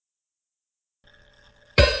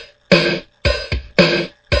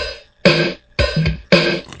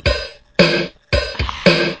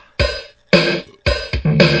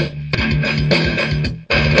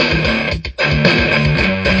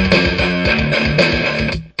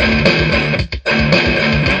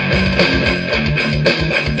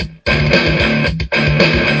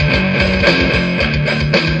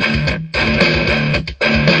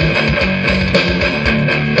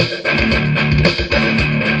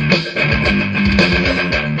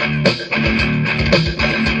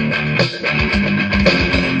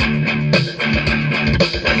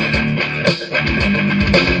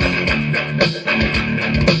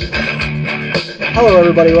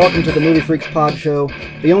everybody. Welcome to the Movie Freaks Pod Show,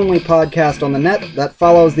 the only podcast on the net that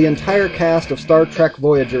follows the entire cast of Star Trek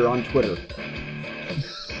Voyager on Twitter.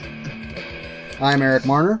 I'm Eric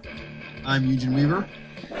Marner. I'm Eugene Weaver.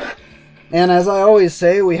 And as I always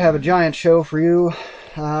say, we have a giant show for you,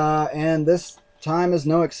 and this time is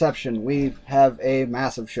no exception. We have a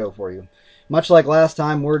massive show for you. Much like last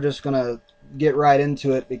time, we're just going to get right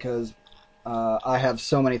into it because I have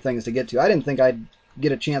so many things to get to. I didn't think I'd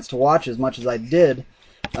get a chance to watch as much as I did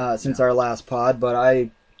since our last pod, but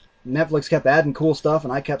Netflix kept adding cool stuff,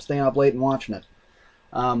 and I kept staying up late and watching it.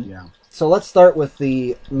 So let's start with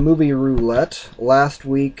the movie roulette. Last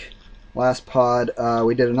pod,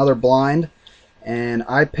 we did another blind, and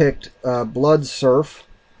I picked Blood Surf,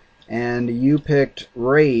 and you picked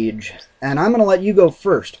Rage. And I'm going to let you go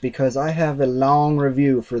first, because I have a long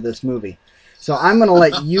review for this movie. So I'm going to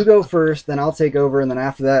let you go first, then I'll take over, and then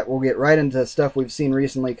after that we'll get right into stuff we've seen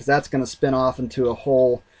recently, because that's going to spin off into a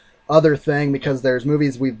whole other thing, because there's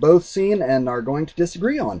movies we've both seen and are going to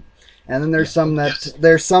disagree on. And then there's some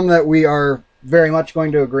that we are very much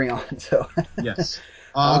going to agree on. So Yes.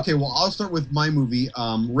 Okay, well, I'll start with my movie,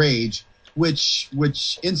 Rage,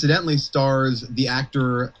 which incidentally stars the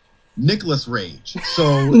actor Nicolas Rage.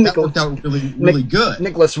 So that worked out really good.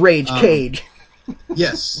 Nicolas Rage Cage.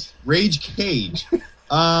 Yes, Rage Cage.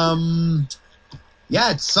 Yeah,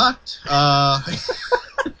 it sucked.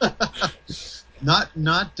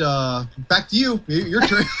 Not. Back to you. Your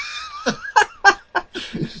turn.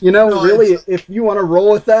 Really, if you want to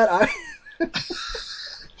roll with that,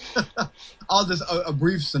 I'll just a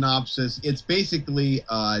brief synopsis. It's basically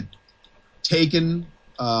Taken,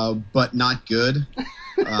 but not good.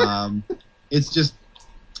 It's just.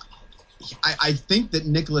 I think that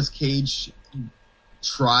Nicolas Cage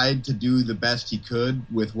tried to do the best he could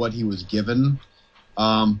with what he was given,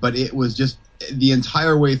 but it was just the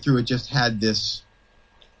entire way through. It just had this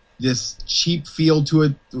cheap feel to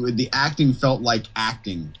it. The acting felt like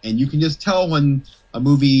acting, and you can just tell when a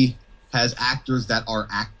movie has actors that are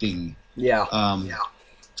acting. Yeah.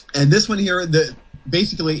 And this one here,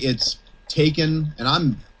 basically it's Taken,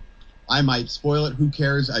 and I might spoil it. Who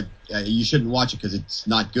cares? You shouldn't watch it because it's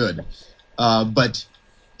not good. But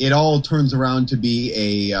it all turns around to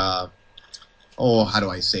be how do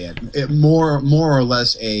I say it? More or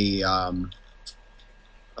less a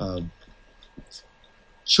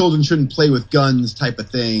children shouldn't play with guns type of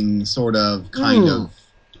thing, sort of, kind of,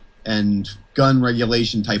 and gun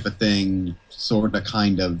regulation type of thing, sort of,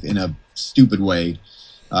 kind of, in a stupid way.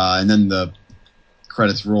 And then the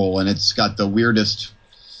credits roll, and it's got the weirdest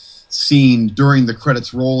scene during the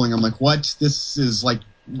credits rolling. I'm like, what? This is like,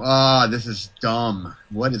 this is dumb.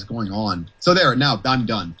 What is going on? So there, now I'm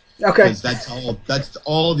done. Okay. That's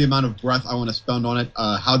all the amount of breath I want to spend on it.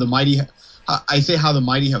 How the mighty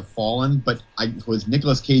have fallen, but was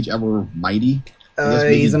Nicolas Cage ever mighty?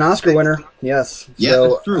 He's an Oscar winner. Yes. Yeah,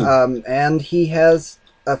 that's true. And he has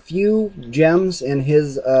a few gems in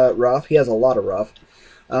his rough. He has a lot of rough.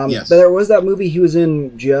 Yes. But there was that movie he was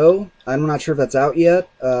in, Joe. I'm not sure if that's out yet,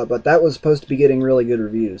 but that was supposed to be getting really good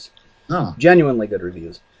reviews. Oh. Genuinely good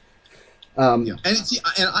reviews. And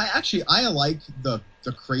I like the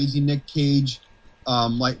crazy Nick Cage,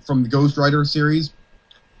 like from the Ghost Rider series.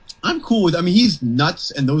 I'm cool with. I mean, he's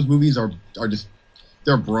nuts, and those movies are just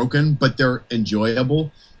they're broken, but they're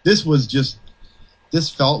enjoyable. This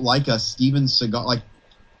felt like a Steven Seagal, like,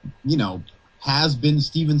 has been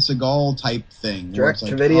Steven Seagal type thing. Direct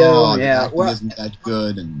to video, the yeah. acting isn't that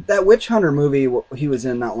good, and that Witch Hunter movie he was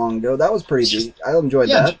in not long ago, that was pretty decent. I enjoyed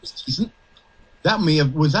that. Decent.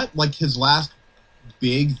 Was that like his last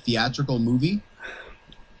big theatrical movie?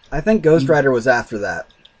 I think Ghost Rider was after that.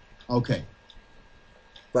 Okay.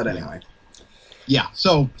 But anyway. Yeah.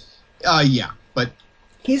 So, but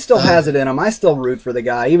he still has it in him. I still root for the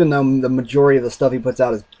guy, even though the majority of the stuff he puts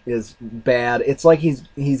out is bad. It's like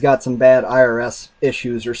he's got some bad IRS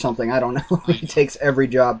issues or something. I don't know. He takes every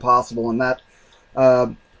job possible, and that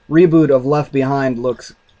reboot of Left Behind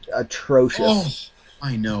looks atrocious. Oh,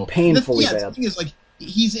 I know. Painfully bad. The thing is, like,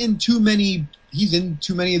 he's in too many of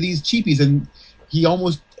these cheapies, and he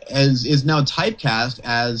almost is now typecast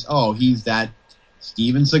as, he's that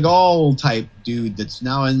Steven Seagal type dude that's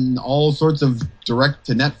now in all sorts of direct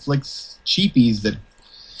to Netflix cheapies that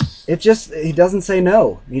he doesn't say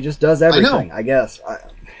no. He just does everything, I guess.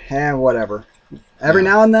 Whatever. Every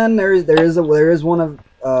now and then there is one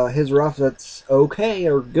of his rough that's okay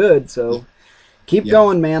or good, so keep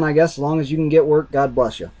going, man. I guess as long as you can get work, God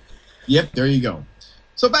bless you. Yep, there you go.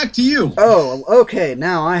 So back to you. Oh, okay.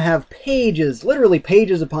 Now I have literally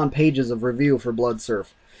pages upon pages of review for Blood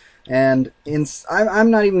Surf. And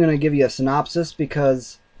I'm not even going to give you a synopsis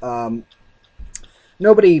because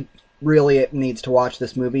nobody really needs to watch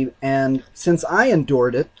this movie. And since I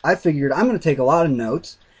endured it, I figured I'm going to take a lot of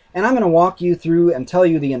notes and I'm going to walk you through and tell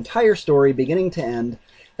you the entire story beginning to end.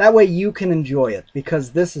 That way you can enjoy it, because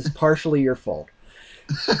this is partially your fault.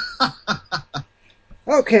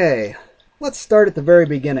 Okay, let's start at the very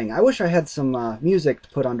beginning. I wish I had some music to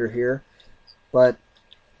put under here, but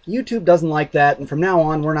YouTube doesn't like that, and from now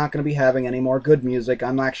on we're not going to be having any more good music.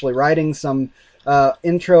 I'm actually writing some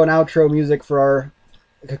intro and outro music for our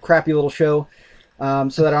crappy little show,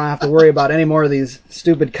 so that I don't have to worry about any more of these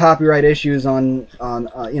stupid copyright issues on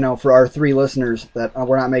for our 3 listeners that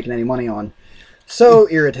we're not making any money on. So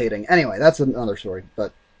irritating. Anyway, that's another story.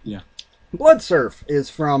 But yeah, Blood Surf is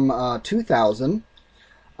from 2000,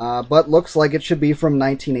 but looks like it should be from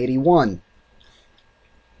 1981.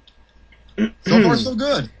 So far, so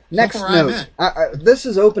good. Next so far, note. This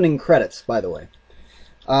is opening credits, by the way.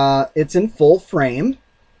 It's in full frame,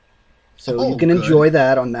 so you can enjoy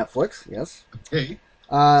that on Netflix. Yes. Okay.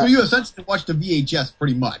 So you essentially watched the VHS,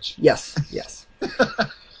 pretty much. Yes. Yes.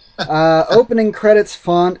 Opening credits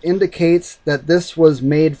font indicates that this was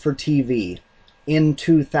made for TV in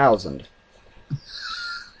 2000.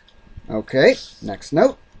 Okay. Next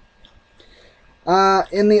note.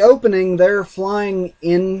 In the opening, they're flying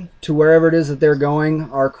in to wherever it is that they're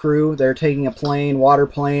going. Our crew, they're taking a plane, water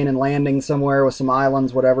plane, and landing somewhere with some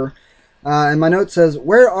islands, whatever. And my note says,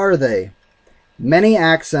 "Where are they? Many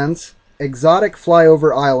accents, exotic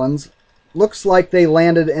flyover islands. Looks like they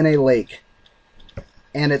landed in a lake."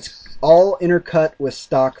 And it's all intercut with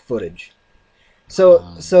stock footage.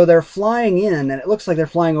 So they're flying in, and it looks like they're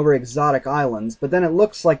flying over exotic islands, but then it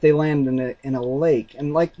looks like they land in a lake,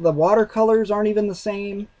 and like the watercolors aren't even the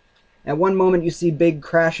same. At one moment you see big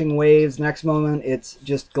crashing waves, next moment it's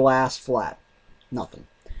just glass flat. Nothing.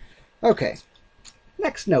 Okay.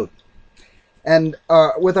 Next note. And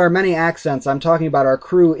with our many accents, I'm talking about our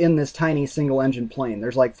crew in this tiny single-engine plane.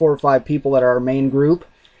 There's like 4 or 5 people that are our main group,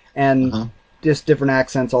 and just different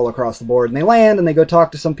accents all across the board. And they land and they go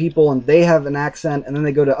talk to some people and they have an accent, and then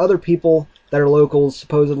they go to other people that are locals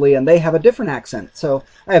supposedly and they have a different accent. So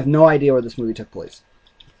I have no idea where this movie took place.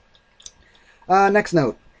 Next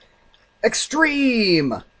note.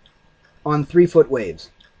 Extreme on 3-foot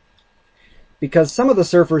waves. Because some of the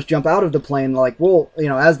surfers jump out of the plane like, well,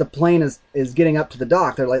 as the plane is getting up to the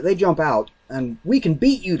dock, they jump out and we can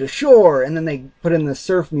beat you to shore, and then they put in the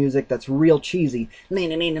surf music that's real cheesy, and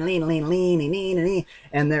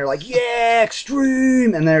they're like, yeah,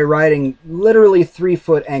 extreme, and they're riding literally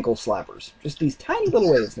 3-foot ankle slappers, just these tiny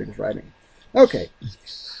little waves they're just riding. Okay.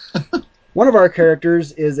 One of our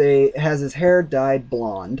characters has his hair dyed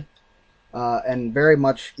blonde, and very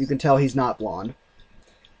much you can tell he's not blonde.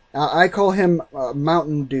 I call him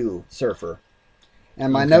Mountain Dew Surfer,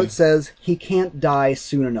 and my note says he can't die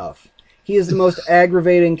soon enough. He is the most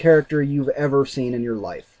aggravating character you've ever seen in your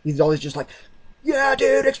life. He's always just like, yeah,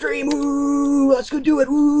 dude, extreme, woo, let's go do it,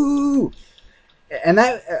 woo. And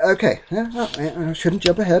that, okay, I shouldn't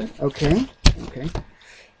jump ahead. Okay.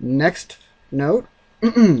 Next note.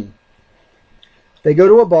 They go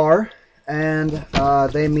to a bar, and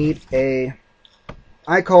they meet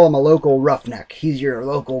I call him a local roughneck. He's your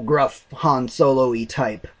local gruff Han Solo-y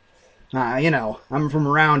type. I'm from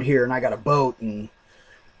around here, and I got a boat, and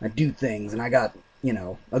I do things, and I got,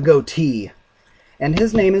 a goatee. And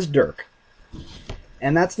his name is Dirk.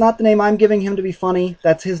 And that's not the name I'm giving him to be funny.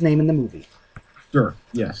 That's his name in the movie. Dirk,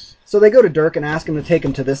 yes. So they go to Dirk and ask him to take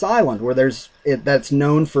him to this island where that's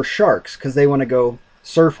known for sharks, because they want to go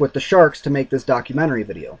surf with the sharks to make this documentary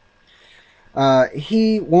video.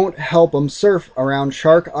 He won't help them surf around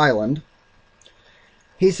Shark Island.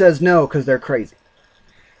 He says no because they're crazy.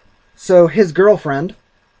 So his girlfriend,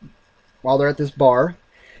 while they're at this bar,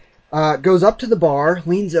 goes up to the bar,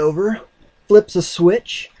 leans over, flips a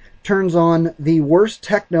switch, turns on the worst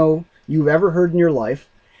techno you've ever heard in your life,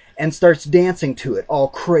 and starts dancing to it all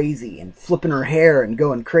crazy and flipping her hair and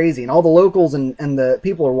going crazy. And all the locals and the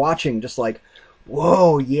people are watching just like,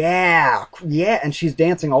 whoa, yeah, and she's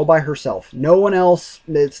dancing all by herself. No one else,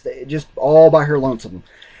 it's just all by her lonesome.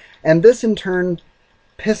 And this in turn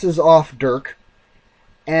pisses off Dirk,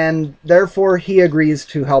 and therefore he agrees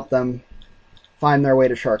to help them find their way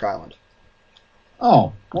to Shark Island.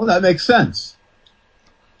 Oh, well, that makes sense.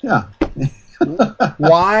 Yeah.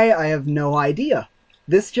 Why? I have no idea.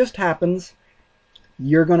 This just happens.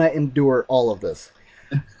 You're going to endure all of this.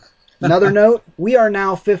 Another note, we are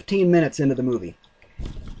now 15 minutes into the movie.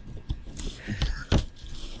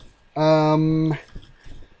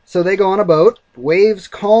 So they go on a boat, waves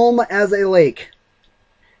calm as a lake.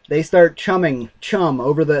 They start chum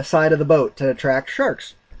over the side of the boat to attract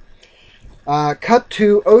sharks. Cut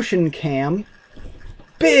to ocean cam,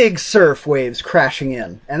 big surf waves crashing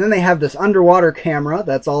in. And then they have this underwater camera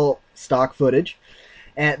that's all stock footage,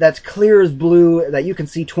 and that's clear as blue, that you can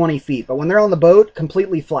see 20 feet. But when they're on the boat,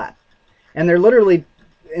 completely flat. And they're literally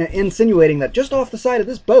insinuating that just off the side of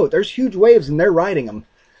this boat, there's huge waves and they're riding them.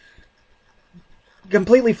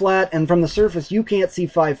 Completely flat, and from the surface, you can't see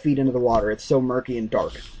 5 feet into the water. It's so murky and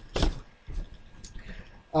dark.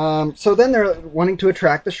 So then they're wanting to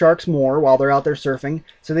attract the sharks more while they're out there surfing.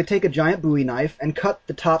 So they take a giant Bowie knife and cut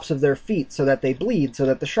the tops of their feet so that they bleed, so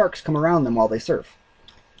that the sharks come around them while they surf.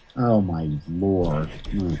 Oh my lord.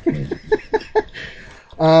 Okay.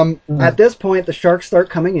 At this point, the sharks start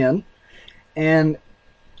coming in, and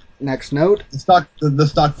next note. The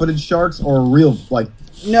stock footage sharks or real, like...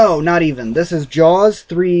 No, not even. This is Jaws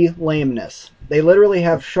 3 lameness. They literally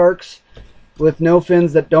have sharks with no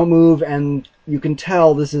fins that don't move, and you can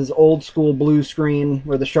tell this is old school blue screen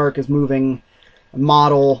where the shark is moving,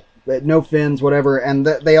 model, no fins, whatever, and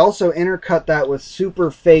they also intercut that with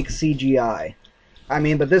super fake CGI. I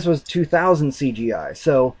mean, but this was 2000 CGI,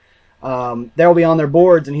 so they'll be on their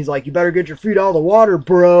boards, and he's like, you better get your feet out of the water,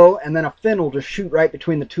 bro, and then a fin will just shoot right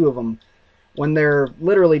between the two of them when they're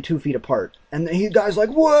literally 2 feet apart. And the guy's like,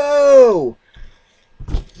 whoa!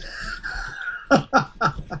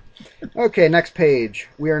 Okay, next page.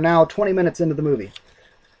 We are now 20 minutes into the movie.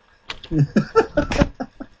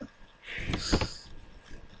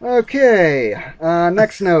 Okay,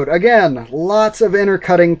 next note. Again, lots of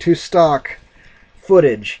intercutting to stock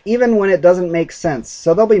footage, even when it doesn't make sense.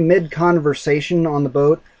 So they'll be mid-conversation on the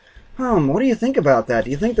boat. What do you think about that?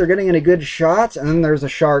 Do you think they're getting any good shots? And then there's a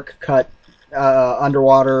shark cut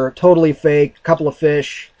underwater, totally fake, couple of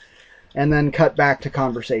fish, and then cut back to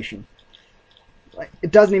conversation.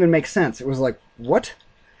 It doesn't even make sense. It was like, what?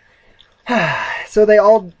 So they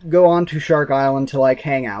all go on to Shark Island to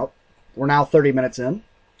hang out. We're now 30 minutes in.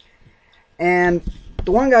 And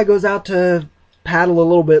the one guy goes out to paddle a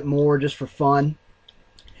little bit more just for fun.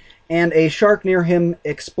 And a shark near him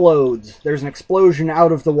explodes. There's an explosion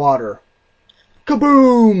out of the water.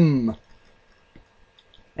 Kaboom!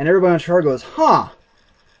 And everybody on shore goes, huh?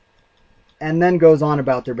 And then goes on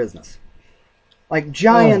about their business.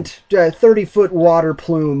 Giant 30-foot water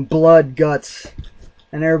plume, blood, guts.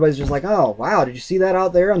 And everybody's just like, oh, wow, did you see that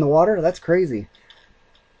out there in the water? That's crazy.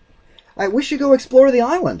 We should go explore the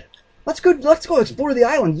island. Let's go explore the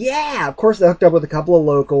island. Yeah! Of course, they hooked up with a couple of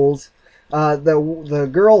locals. The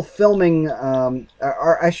girl filming, our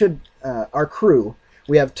crew,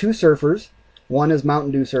 we have 2 surfers. One is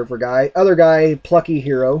Mountain Dew surfer guy. Other guy, plucky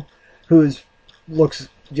hero, looks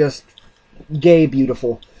just gay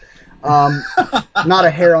beautiful. Not a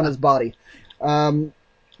hair on his body. The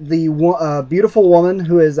beautiful woman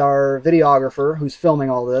who is our videographer, who's filming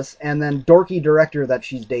all this, and then dorky director that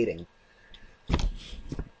she's dating.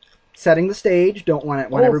 Setting the stage, don't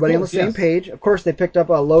want everybody on the same page. Of course, they picked up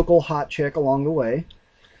a local hot chick along the way.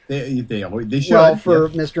 They should. Well, for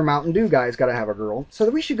Mr. Mountain Dew guy's got to have a girl. So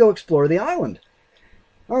we should go explore the island.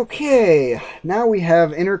 Okay, now we have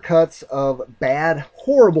intercuts of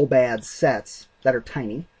horrible bad sets that are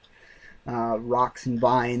tiny. Rocks and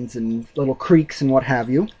vines and little creeks and what have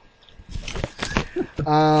you.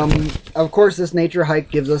 Of course, this nature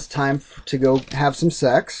hike gives us time to go have some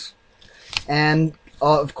sex. And,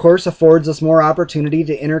 of course, affords us more opportunity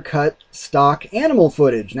to intercut stock animal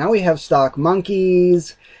footage. Now we have stock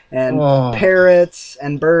monkeys and parrots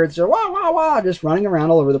and birds, wah, wah, wah, just running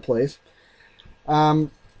around all over the place.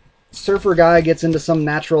 Surfer guy gets into some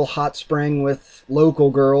natural hot spring with local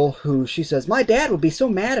girl who she says, my dad would be so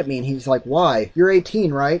mad at me. And he's like, why? You're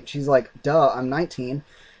 18, right? She's like, duh, I'm 19.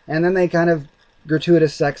 And then they kind of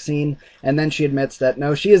gratuitous sex scene, and then she admits that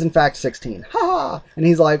no, she is in fact 16. Ha ha! And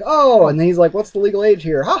he's like, oh, and then he's like, what's the legal age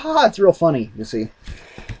here? Ha ha! It's real funny, you see.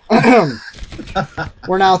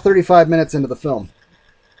 We're now 35 minutes into the film.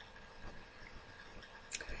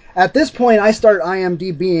 At this point, I start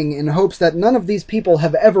IMDbing in hopes that none of these people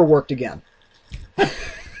have ever worked again.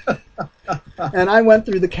 And I went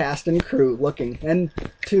through the cast and crew looking, and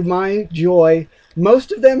to my joy,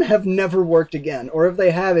 most of them have never worked again, or if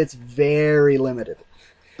they have, it's very limited.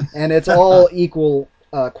 And it's all equal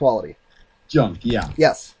quality. Junk, yeah.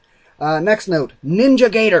 Yes. Next note,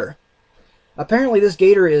 Ninja Gator. Apparently this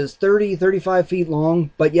gator is 30, 35 feet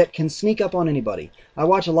long, but yet can sneak up on anybody. I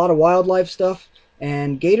watch a lot of wildlife stuff,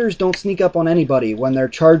 and gators don't sneak up on anybody when they're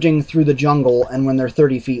charging through the jungle and when they're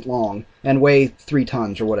 30 feet long and weigh 3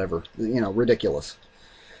 tons or whatever. Ridiculous.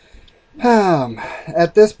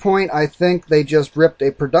 At this point, I think they just ripped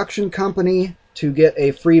a production company to get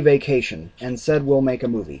a free vacation and said we'll make a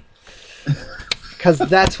movie. Because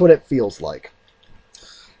that's what it feels like.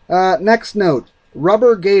 Next note,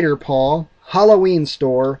 rubber gator paw Halloween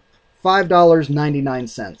store,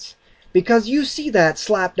 $5.99. Because you see that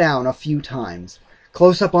slap down a few times.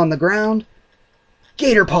 Close up on the ground,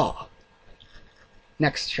 gator paw.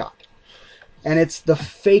 Next shot. And it's the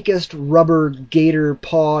fakest rubber gator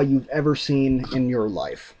paw you've ever seen in your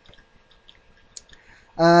life.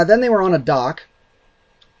 Then they were on a dock,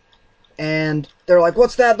 and they're like,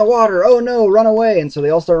 what's that in the water? Oh no, run away. And so they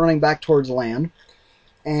all start running back towards land.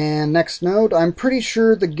 And next note, I'm pretty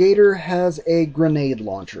sure the gator has a grenade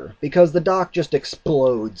launcher, because the dock just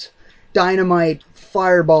explodes. Dynamite,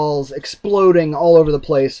 fireballs, exploding all over the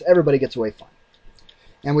place. Everybody gets away fine.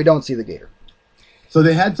 And we don't see the gator. So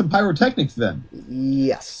they had some pyrotechnics then?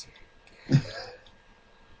 Yes.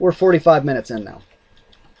 We're 45 minutes in now.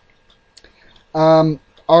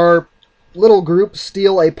 Our little group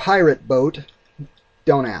steal a pirate boat.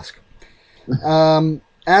 Don't ask.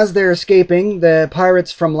 As they're escaping, the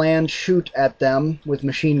pirates from land shoot at them with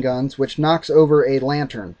machine guns, which knocks over a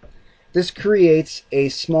lantern. This creates a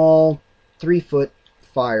small 3-foot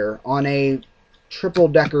fire on a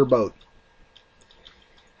triple-decker boat.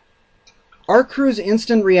 Our crew's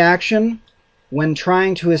instant reaction when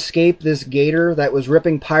trying to escape this gator that was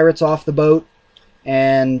ripping pirates off the boat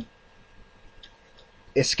and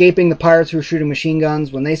escaping the pirates who were shooting machine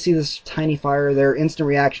guns, when they see this tiny fire, their instant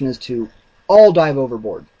reaction is to all dive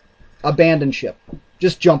overboard. Abandon ship.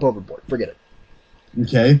 Just jump overboard. Forget it.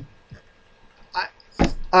 Okay.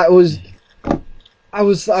 I was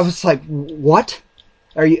like, what?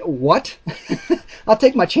 Are you, what? I'll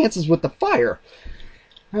take my chances with the fire.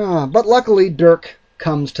 But luckily, Dirk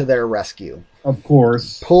comes to their rescue. Of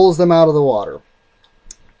course. Pulls them out of the water.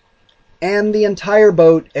 And the entire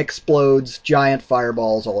boat explodes, giant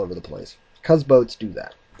fireballs all over the place. Because boats do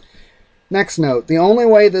that. Next note, the only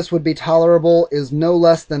way this would be tolerable is no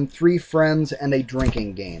less than 3 friends and a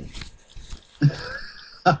drinking game.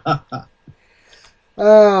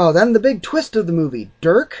 Oh, then the big twist of the movie.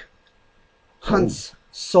 Dirk hunts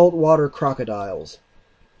saltwater crocodiles.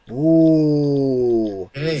 Ooh.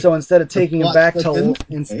 Hey, so instead of taking him back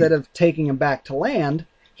to land,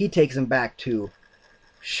 he takes him back to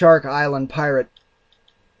Shark Island Pirate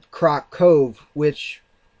Croc Cove, which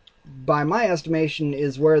by my estimation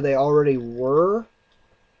is where they already were,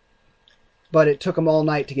 but it took them all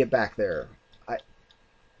night to get back there.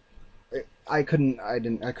 I couldn't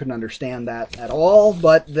understand that at all,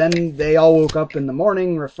 but then they all woke up in the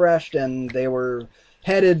morning refreshed and they were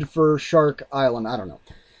headed for Shark Island. I don't know.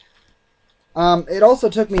 It also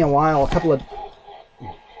took me a while,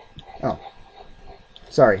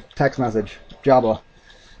 sorry, text message, Jabba.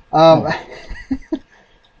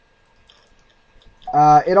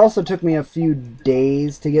 It also took me a few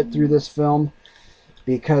days to get through this film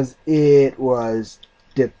because it was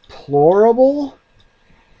deplorable.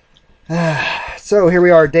 So here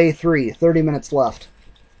we are, day 3, 30 minutes left.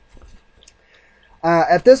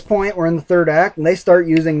 At this point, we're in the third act, and they start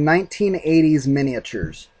using 1980s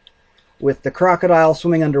miniatures. With the crocodile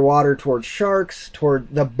swimming underwater towards sharks,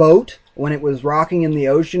 toward the boat when it was rocking in the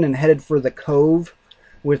ocean and headed for the cove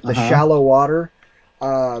with the shallow water.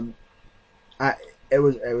 It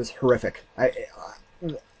was horrific.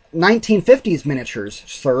 1950s miniatures,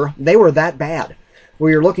 sir, they were that bad.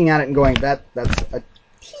 Where you're looking at it and going, that's a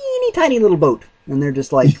teeny tiny little boat. And they're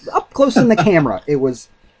just like up close in the camera. It was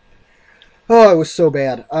so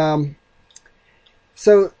bad.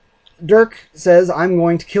 So Dirk says, I'm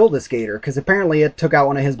going to kill this gator, because apparently it took out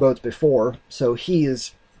one of his boats before, so he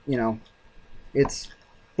is, it's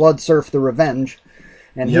Blood Surf the Revenge,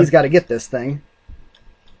 and he's got to get this thing.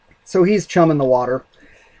 So he's chumming the water,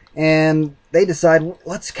 and they decide,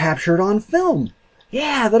 let's capture it on film.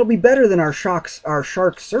 Yeah, that'll be better than our shark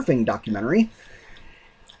surfing documentary.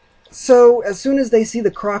 So as soon as they see the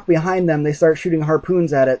croc behind them, they start shooting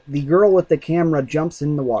harpoons at it. The girl with the camera jumps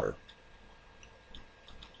in the water.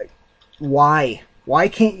 Why? Why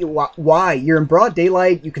can't you? Why? You're in broad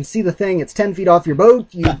daylight. You can see the thing. It's 10 feet off your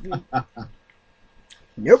boat.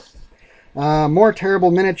 Nope. More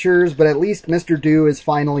terrible miniatures, but at least Mr. Do is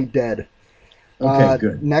finally dead. Okay,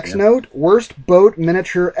 good. Next note, worst boat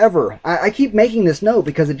miniature ever. I keep making this note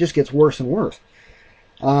because it just gets worse and worse.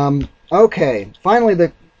 Okay, finally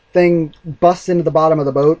the thing busts into the bottom of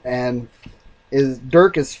the boat, and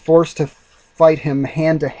Dirk is forced to fight him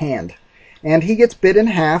hand to hand. And he gets bit in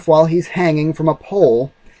half while he's hanging from a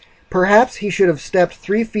pole. Perhaps he should have stepped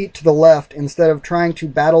 3 feet to the left instead of trying to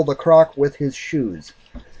battle the croc with his shoes.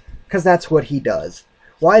 Because that's what he does.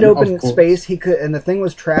 Wide open space, and the thing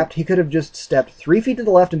was trapped, he could have just stepped 3 feet to the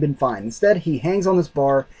left and been fine. Instead, he hangs on this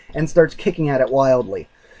bar and starts kicking at it wildly.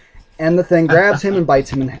 And the thing grabs him and bites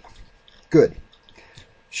him in half. Good.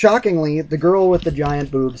 Shockingly, the girl with the giant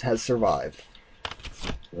boobs has survived.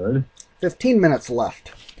 Good. 15 minutes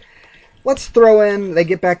left. Let's throw in, they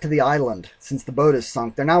get back to the island. Since the boat is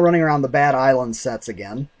sunk, they're now running around the bad island sets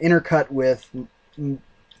again, intercut with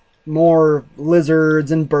more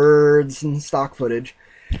lizards and birds and stock footage.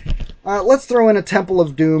 Let's throw in a Temple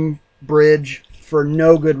of Doom bridge for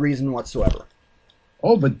no good reason whatsoever.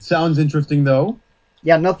 Oh, but sounds interesting, though.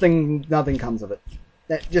 Yeah, nothing comes of it.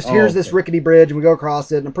 Just here's this rickety bridge, and we go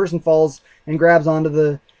across it, and a person falls and grabs onto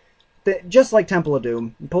the just like Temple of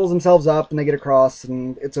Doom, pulls themselves up, and they get across,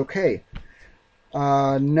 and it's okay.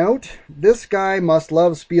 Note, this guy must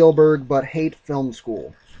love Spielberg but hate film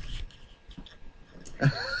school.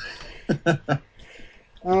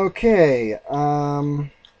 Okay.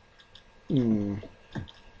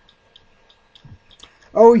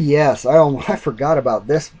 Oh yes, I forgot about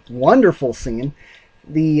this wonderful scene.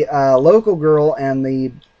 The local girl and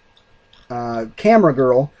the camera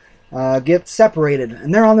girl get separated,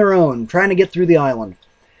 and they're on their own, trying to get through the island.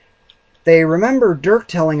 They remember Dirk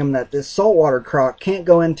telling them that this saltwater croc can't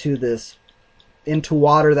go into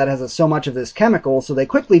water that has so much of this chemical, so they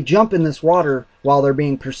quickly jump in this water while they're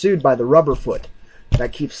being pursued by the rubberfoot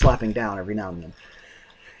that keeps slapping down every now and then.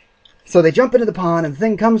 So they jump into the pond, and the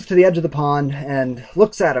thing comes to the edge of the pond and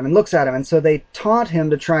looks at him, and so they taunt him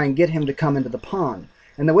to try and get him to come into the pond.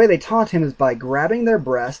 And the way they taunt him is by grabbing their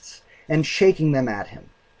breasts and shaking them at him.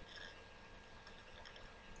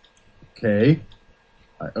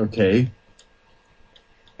 Okay.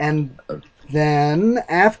 And then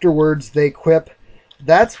afterwards they quip,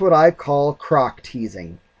 "That's what I call croc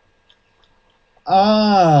teasing."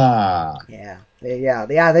 Ah. Yeah,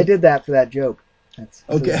 they did that for that joke.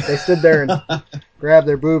 Okay. So they stood there and grabbed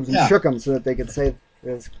their boobs and shook them so that they could say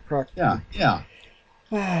it was croc. Yeah.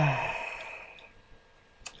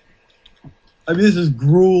 I mean, this is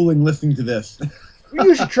grueling listening to this.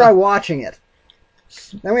 You should try watching it.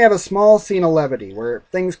 Then we have a small scene of levity where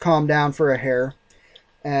things calm down for a hair.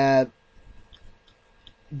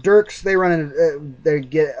 Dirk's, they run in, they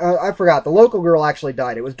get, I forgot, the local girl actually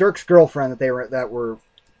died. It was Dirk's girlfriend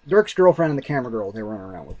Dirk's girlfriend and the camera girl they were running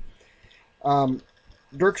around with.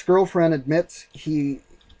 Dirk's girlfriend admits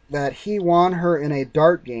that he won her in a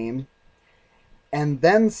dart game, and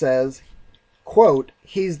then says, quote,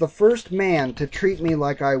 "He's the first man to treat me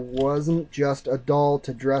like I wasn't just a doll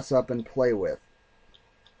to dress up and play with."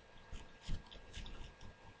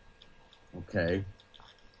 Okay.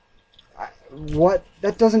 What?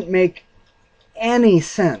 That doesn't make any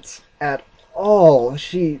sense at all.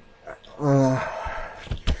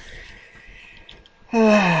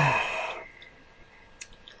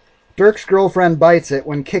 Dirk's girlfriend bites it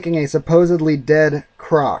when kicking a supposedly dead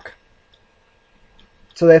croc.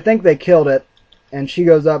 So they think they killed it, and she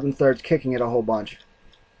goes up and starts kicking it a whole bunch.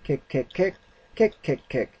 Kick, kick, kick, kick, kick,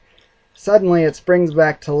 kick. Suddenly it springs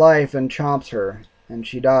back to life and chomps her, and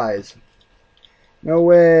she dies. No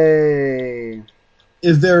way.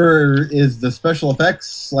 Is the special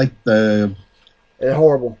effects like the... It's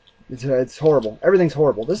horrible. It's horrible. Everything's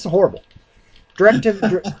horrible. This is horrible. Direct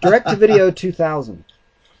to video 2000.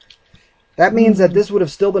 That means that this would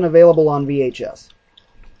have still been available on VHS.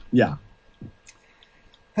 Yeah.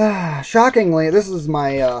 Shockingly, this is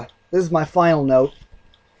my final note.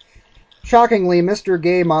 Shockingly, Mr.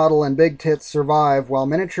 Gay Model and Big Tits survive while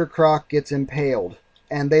Miniature Croc gets impaled,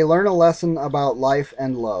 and they learn a lesson about life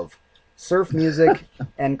and love. Surf music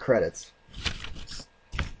and credits.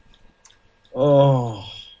 Oh.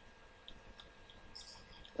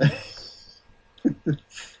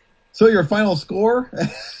 So your final score?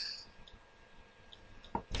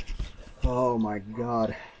 Oh my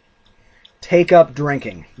god. Take Up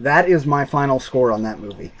Drinking. That is my final score on that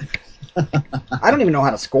movie. I don't even know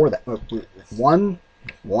how to score that. One,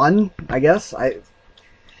 I guess.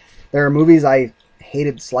 There are movies I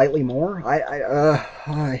hated slightly more.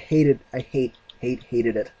 I hated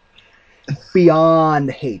it.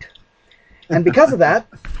 Beyond hate. And because of that,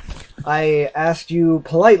 I asked you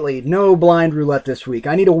politely, no blind roulette this week.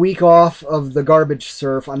 I need a week off of the garbage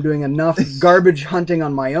surf. I'm doing enough garbage hunting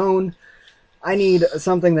on my own. I need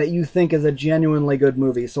something that you think is a genuinely good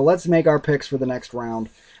movie. So let's make our picks for the next round.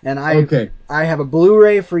 And I have a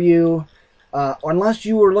Blu-ray for you. Unless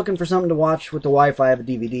you were looking for something to watch with the wife, I have a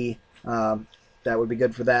DVD. That would be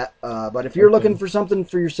good for that. But if you're looking for something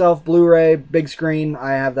for yourself, Blu-ray, big screen,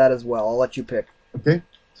 I have that as well. I'll let you pick.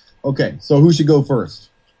 Okay. So who should go first?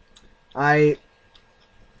 I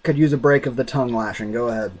could use a break of the tongue lashing. Go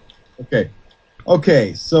ahead.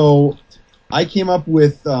 Okay. So I came up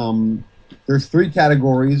with there's 3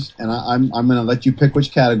 categories, and I'm going to let you pick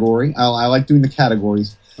which category. I like doing the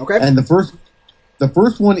categories. Okay. And the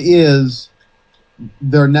first one is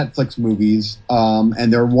they're Netflix movies,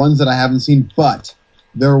 and they're ones that I haven't seen, but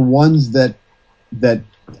they're ones that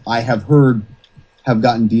I have heard have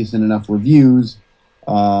gotten decent enough reviews,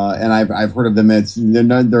 and I've heard of them. There's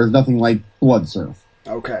nothing like Blood Surf.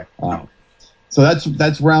 Okay. So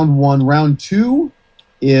that's round one. Round two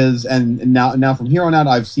is, and now from here on out,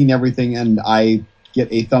 I've seen everything, and I get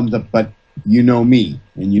a thumbs up. But you know me,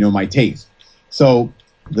 and you know my taste. So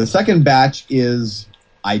the second batch is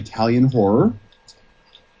Italian horror,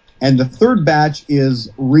 and the third batch is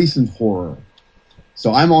recent horror.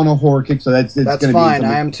 So I'm on a horror kick. So that's fine.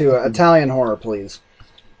 I am too. Italian horror, please.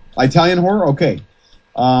 Italian horror, okay.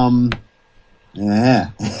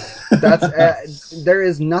 Yeah. That's there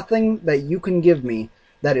is nothing that you can give me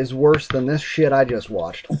that is worse than this shit I just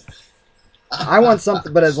watched. I want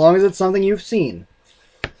something, but as long as it's something you've seen,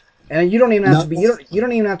 and you don't even have to be you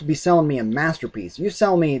don't even have to be selling me a masterpiece. You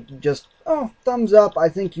sell me just thumbs up. I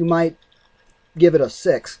think you might give it a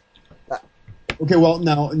 6. Okay, well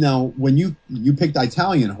now when you picked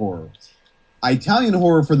Italian horror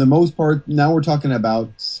for the most part, now we're talking about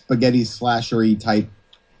spaghetti slashery type.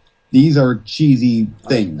 These are cheesy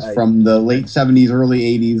things from the late 70s, early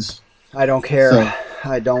 80s. I don't care. So,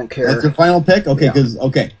 I don't care. That's your final pick? Okay,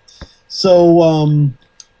 okay. So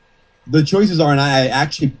the choices are, and I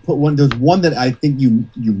actually put one. There's one that I think you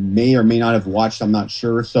may or may not have watched. I'm not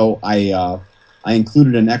sure. So I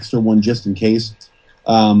included an extra one just in case.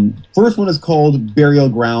 First one is called Burial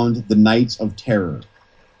Ground: The Nights of Terror.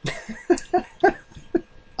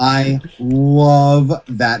 I love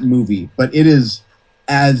that movie, but it is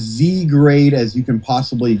as Z grade as you can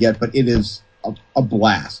possibly get, but it is a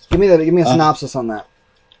blast. Give me a synopsis on that.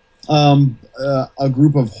 A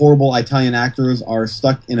group of horrible Italian actors are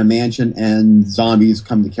stuck in a mansion and zombies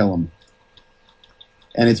come to kill them.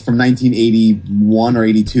 And it's from 1981 or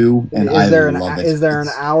 82, and I love it. Is there an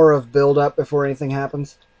hour of build up before anything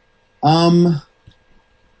happens?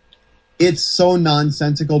 It's so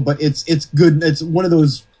nonsensical, but it's good. It's one of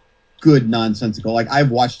those good nonsensical. Like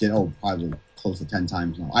I've watched it probably close to 10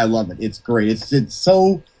 times now. I love it. It's great. It's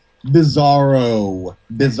so bizarro.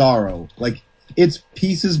 Like it's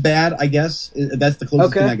pieces bad, I guess. That's the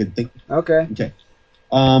closest thing I could think. Okay.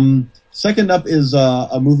 Second up is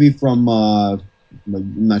a movie from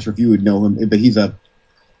I'm not sure if you would know him, but he's an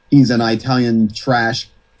Italian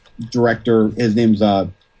trash director. His name's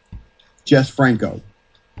Jess Franco,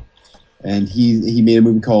 and he made a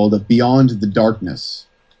movie called Beyond the Darkness.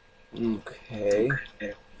 Okay.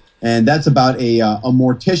 And that's about a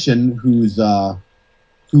mortician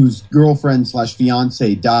whose girlfriend /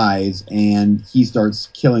 fiance dies, and he starts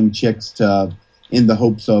killing chicks in the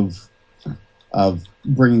hopes of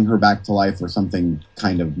bringing her back to life or something,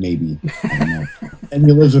 kind of, maybe. I don't know. And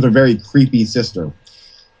he lives with a very creepy sister.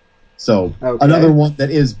 So another one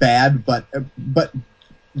that is bad, but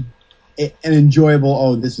an enjoyable.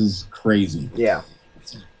 Oh, this is crazy. Yeah.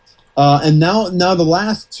 And now the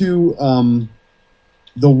last two.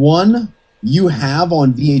 The one you have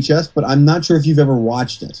on VHS, but I'm not sure if you've ever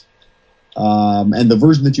watched it. And the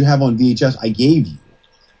version that you have on VHS, I gave you.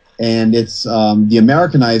 And it's the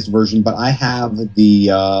Americanized version, but I have the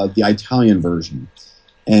Italian version.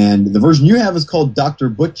 And the version you have is called Dr.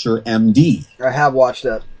 Butcher, M.D. I have watched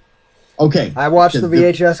it. Okay. I watched the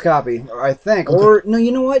VHS copy, I think. Okay. Or, no,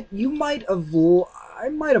 you know what? I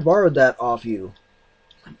might have borrowed that off you.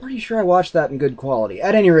 I'm pretty sure I watched that in good quality.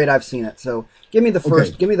 At any rate, I've seen it. So give me the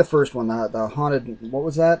first. Okay. Give me the first one. The haunted. What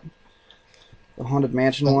was that? The haunted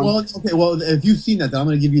mansion one. Well, okay. Well, if you've seen that, then I'm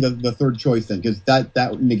going to give you the third choice then, because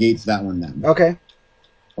that negates that one then. Okay.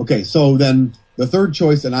 Okay. So then the third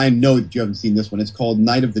choice, and I know that you haven't seen this one. It's called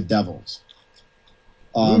Night of the Devils.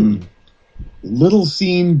 Little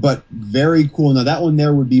scene, but very cool. Now that one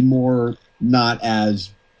there would be more not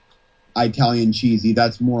as Italian cheesy.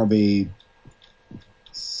 That's more of a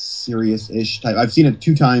serious-ish type. I've seen it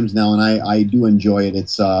 2 times now, and I do enjoy it.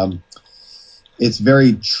 It's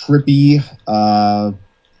very trippy,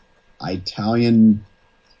 Italian.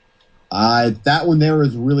 That one there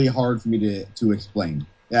is really hard for me to explain.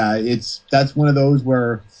 That's one of those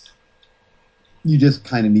where you just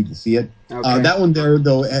kind of need to see it. Okay. That one there,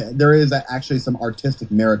 though, there is actually some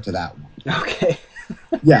artistic merit to that one. Okay.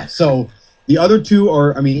 Yeah. So the other two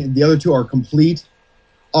are complete,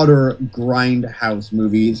 utter grindhouse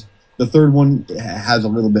movies. The third one has a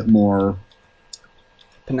little bit more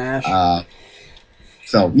panache.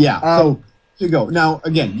 So you go. Now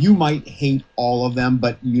again, you might hate all of them,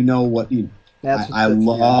 but you know what? I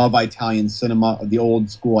love Italian cinema, the old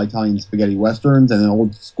school Italian spaghetti westerns, and the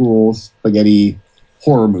old school spaghetti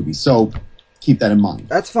horror movies. So keep that in mind.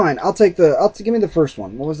 That's fine. Give me the first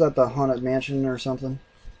one. What was that? The Haunted Mansion or something?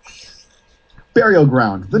 Burial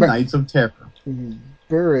Ground, The Knights of Terror.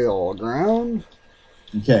 Burial Ground?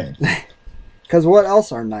 Okay. Because what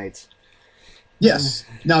else are knights? Yes.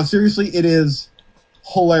 Now, seriously, it is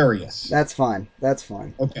hilarious. That's fine. That's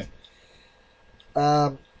fine. Okay.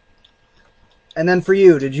 And then for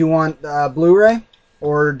you, did you want Blu-ray,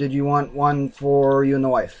 or did you want one for you and the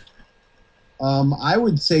wife? I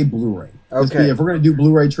would say Blu-ray. Okay. If we're gonna do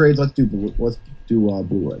Blu-ray trades, let's do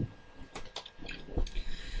Blu-ray.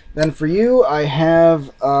 Then for you, I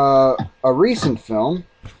have a recent film,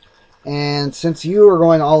 and since you are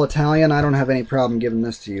going all Italian, I don't have any problem giving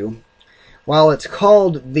this to you. While it's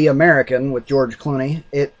called The American with George Clooney,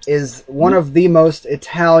 it is one of the most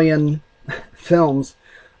Italian films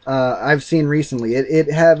I've seen recently. It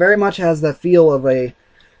very much has the feel of a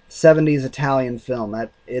 70s Italian film.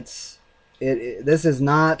 This is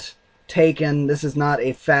not Taken. This is not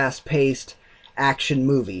a fast-paced action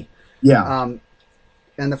movie. Yeah.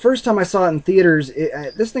 And the first time I saw it in theaters,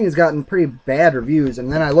 this thing has gotten pretty bad reviews.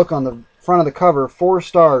 And then I look on the front of the cover, 4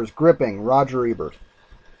 stars, gripping, Roger Ebert.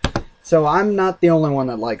 So I'm not the only one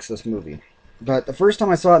that likes this movie. But the first time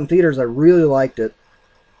I saw it in theaters, I really liked it.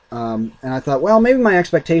 And I thought, well, maybe my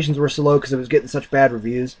expectations were so low because it was getting such bad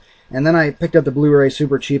reviews. And then I picked up the Blu-ray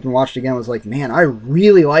super cheap and watched it again. I was like, man, I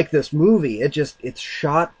really like this movie. It's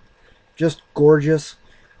shot just gorgeous.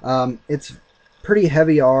 It's pretty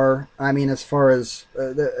heavy R. I mean, as far as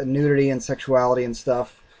the nudity and sexuality and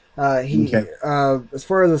stuff. As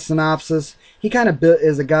far as a synopsis, he kind of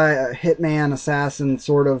is a guy, a hitman, assassin,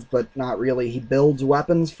 sort of, but not really. He builds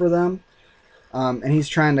weapons for them, and he's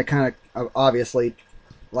trying to kind of, obviously,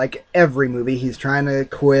 like every movie, he's trying to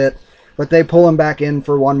quit, but they pull him back in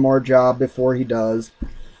for one more job before he does.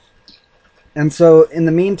 And so, in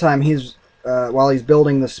the meantime, while he's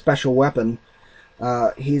building this special weapon,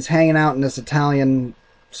 he's hanging out in this Italian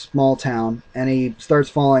small town, and he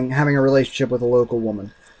starts having a relationship with a local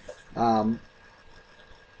woman.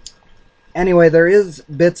 Anyway, there is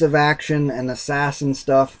bits of action and assassin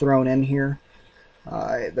stuff thrown in here.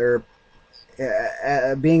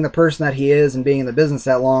 Being the person that he is and being in the business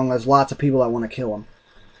that long, there's lots of people that want to kill him.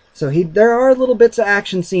 So there are little bits of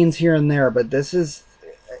action scenes here and there, but this is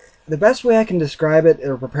the best way I can describe it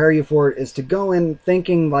or prepare you for it is to go in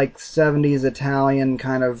thinking like 70s Italian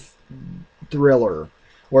kind of thriller,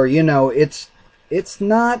 where it's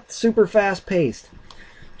not super fast paced.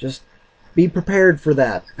 Just be prepared for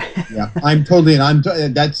that. Yeah, I'm totally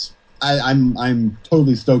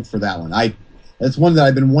stoked for that one. That's one that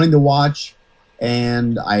I've been wanting to watch,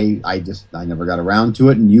 and I never got around to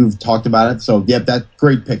it. And you've talked about it, so yep, that's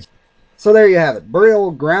great pick. So there you have it: Burial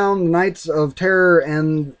Ground, Knights of Terror,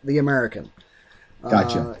 and The American.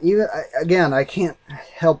 Gotcha. Again, I can't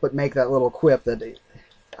help but make that little quip that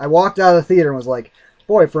I walked out of the theater and was like,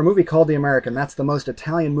 "Boy, for a movie called The American, that's the most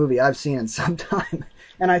Italian movie I've seen in some time."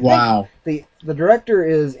 And I think the director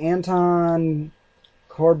is Anton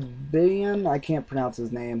Corbijn. I can't pronounce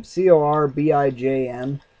his name.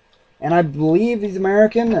 Corbijn. And I believe he's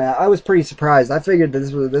American. I was pretty surprised. I figured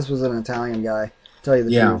this was an Italian guy, to tell you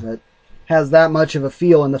the truth. It has that much of a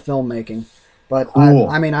feel in the filmmaking. But cool.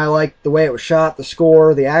 I mean, I liked the way it was shot, the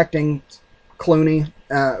score, the acting. Clooney.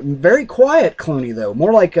 Very quiet Clooney, though.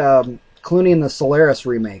 More like Clooney in the Solaris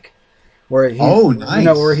remake. Where nice.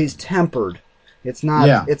 Where he's tempered. It's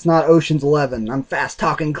not Ocean's 11. I'm fast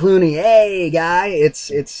talking Clooney. Hey, guy.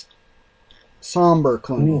 It's somber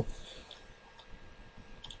Clooney. Cool.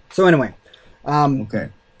 So anyway, okay.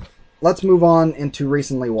 Let's move on into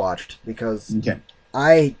recently watched because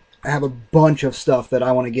I have a bunch of stuff that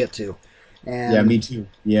I want to get to. And yeah, me too.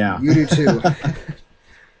 Yeah, you do too.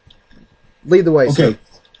 Lead the way. Okay. Sir.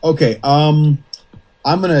 Okay.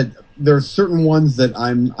 There are certain ones that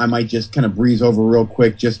I might just kind of breeze over real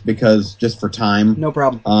quick just for time. No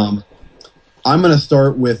problem. I'm gonna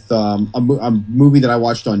start with a movie that I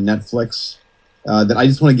watched on Netflix that I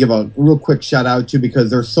just want to give a real quick shout out to because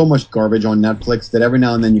there's so much garbage on Netflix that every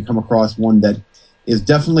now and then you come across one that is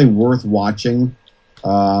definitely worth watching.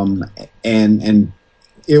 And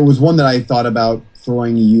it was one that I thought about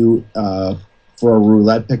throwing you for a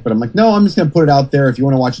roulette pick, but I'm like, no, I'm just gonna put it out there. If you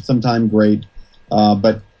want to watch it sometime, great.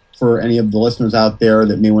 But for any of the listeners out there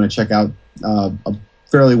that may want to check out a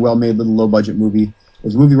fairly well-made little low-budget movie,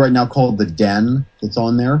 there's a movie right now called The Den that's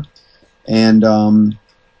on there. And the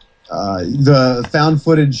found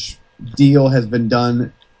footage deal has been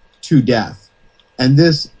done to death. And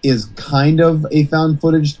this is kind of a found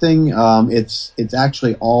footage thing. It's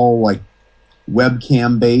actually all like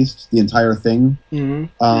webcam based, the entire thing.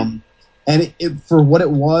 Mm-hmm. And for what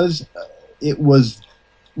it was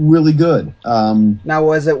really good. Now,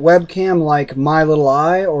 was it webcam like My Little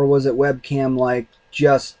Eye, or was it webcam like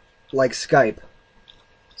just Like Skype.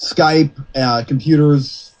 Skype,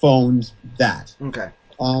 computers, phones, that. Okay.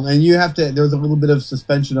 And you have to. There's a little bit of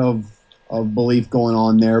suspension of belief going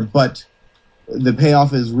on there, but the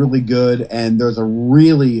payoff is really good, and there's a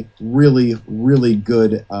really, really, really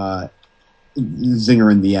good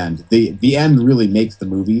zinger in the end. The end really makes the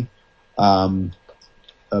movie.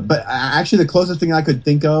 But actually, the closest thing I could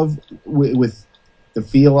think of with the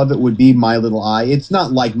feel of it would be My Little Eye. It's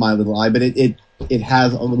not like My Little Eye, but it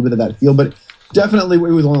has a little bit of that feel. But definitely,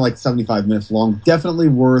 it was only like 75 minutes long. Definitely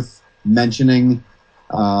worth mentioning.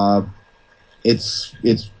 It's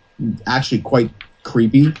actually quite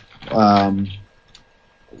creepy.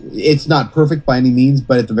 It's not perfect by any means,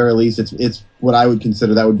 but at the very least, it's what I would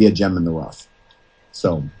consider that would be a gem in the rough.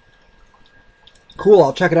 So cool.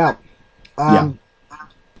 I'll check it out. Yeah.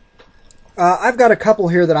 I've got a couple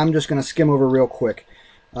here that I'm just going to skim over real quick.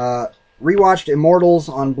 Rewatched Immortals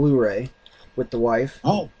on Blu-ray with the wife.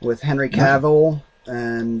 Oh. With Henry Cavill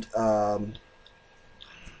and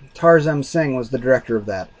Tarzan Singh was the director of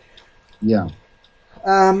that. Yeah.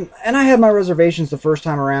 And I had my reservations the first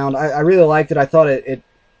time around. I really liked it. I thought it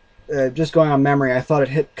just going on memory, I thought it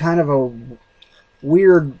hit kind of a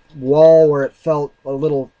weird wall where it felt a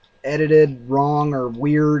little edited wrong or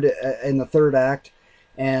weird in the third act.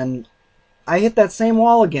 And I hit that same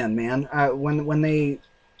wall again, man. When they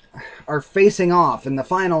are facing off in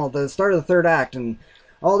the start of the third act, and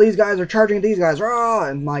all these guys are charging at these guys, rah!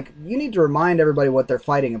 And like, you need to remind everybody what they're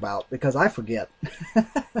fighting about because I forget.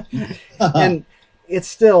 And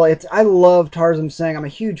I love Tarzan Singh. I'm a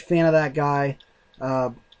huge fan of that guy.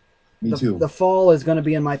 Me too. The Fall is going to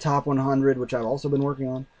be in my top 100, which I've also been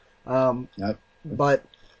working on. Yep. But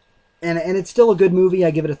and it's still a good movie. I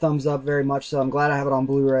give it a thumbs up very much. So I'm glad I have it on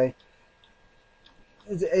Blu-ray.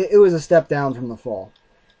 It was a step down from The Fall,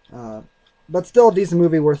 but still a decent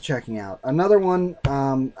movie worth checking out. Another one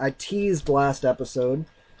I teased last episode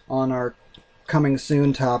on our coming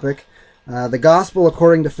soon topic. The Gospel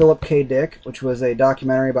According to Philip K. Dick, which was a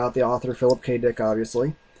documentary about the author Philip K. Dick,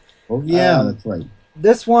 obviously. Oh yeah, that's right.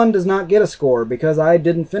 This one does not get a score because I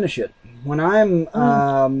didn't finish it.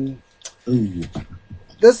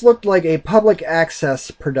 This looked like a public access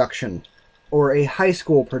production or a high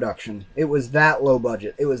school production. It was that low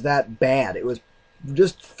budget. It was that bad. It was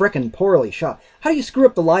just frickin' poorly shot. How do you screw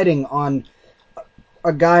up the lighting on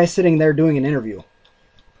a guy sitting there doing an interview?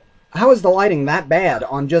 How is the lighting that bad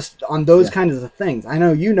on those kinds of things? I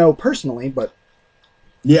know you know personally, but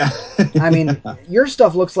yeah. I mean, your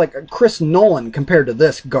stuff looks like Chris Nolan compared to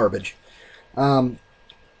this garbage.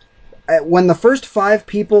 When the first 5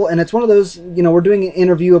 people, and it's one of those, we're doing an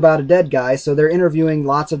interview about a dead guy, so they're interviewing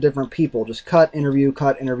lots of different people. Just cut, interview,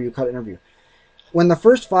 cut, interview, cut, interview. When the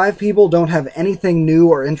first 5 people don't have anything new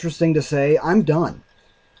or interesting to say, I'm done.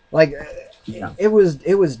 Like, it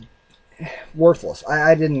was worthless.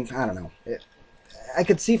 I don't know. I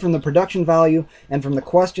could see from the production value and from the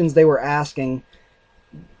questions they were asking.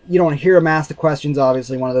 You don't hear them ask the questions,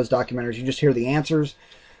 obviously, one of those documentaries. You just hear the answers.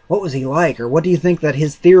 What was he like? Or what do you think that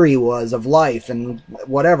his theory was of life and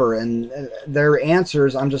whatever? And their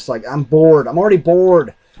answers, I'm just like, I'm bored. I'm already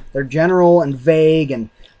bored. They're general and vague and,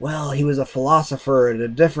 well, he was a philosopher at a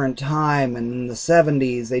different time and in the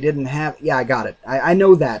 70s. They didn't have... Yeah, I got it. I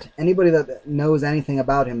know that. Anybody that knows anything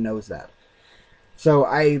about him knows that. So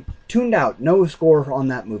I tuned out. No score on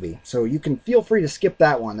that movie. So you can feel free to skip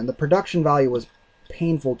that one. And the production value was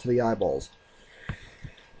painful to the eyeballs.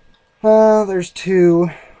 There's 2...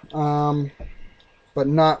 but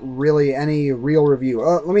not really any real review.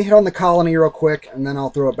 Let me hit on The Colony real quick, and then I'll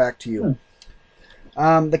throw it back to you.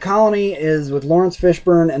 The Colony is with Lawrence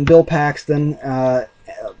Fishburne and Bill Paxton.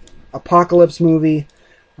 Apocalypse movie.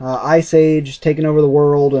 Ice Age taking over the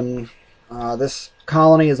world, and this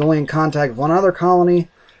colony is only in contact with one other colony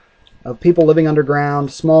of people living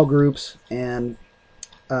underground, small groups, and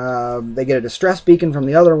they get a distress beacon from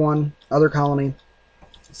the other colony.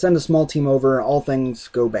 Send a small team over, and all things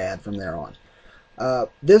go bad from there on.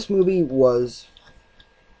 This movie was...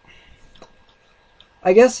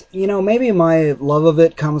 I guess, maybe my love of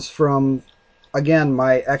it comes from, again,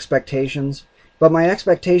 my expectations. But my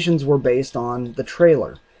expectations were based on the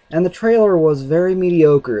trailer. And the trailer was very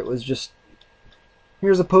mediocre. It was just,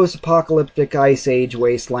 here's a post-apocalyptic ice age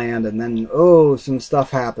wasteland, and then, some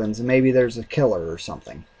stuff happens, and maybe there's a killer or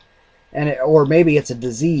something. Or maybe it's a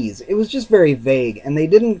disease. It was just very vague, and they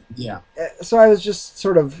didn't... Yeah. So I was just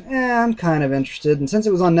sort of, I'm kind of interested, and since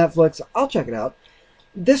it was on Netflix, I'll check it out.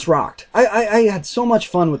 This rocked. I had so much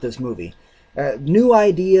fun with this movie. New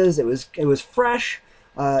ideas. It was fresh.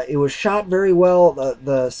 It was shot very well.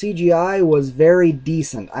 The CGI was very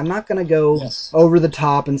decent. I'm not going to go over the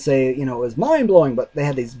top and say, it was mind-blowing, but they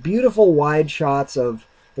had these beautiful wide shots of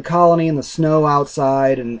the colony and the snow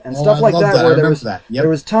outside and stuff like that, where there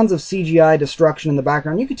was tons of CGI destruction in the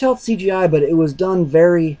background. You could tell it's CGI, but it was done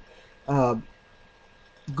very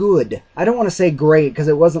good. I don't want to say great, because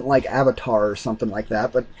it wasn't like Avatar or something like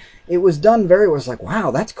that, but it was done very, it was like,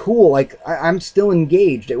 wow, that's cool. Like, I'm still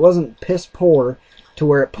engaged. It wasn't piss poor to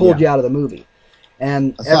where it pulled you out of the movie.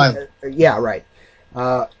 And yeah, right.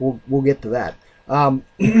 We'll get to that.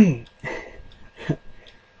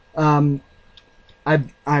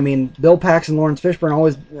 I mean, Bill Paxton and Lawrence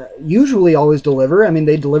Fishburne usually always deliver. I mean,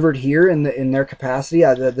 they delivered here in their capacity.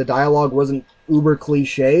 The dialogue wasn't uber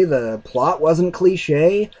cliche. The plot wasn't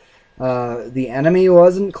cliche. The enemy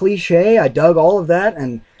wasn't cliche. I dug all of that,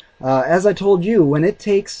 and as I told you, when it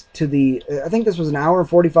takes to I think this was an hour and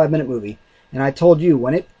 45-minute movie, and I told you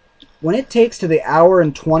when it takes to the hour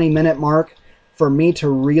and 20-minute mark for me to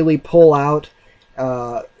really pull out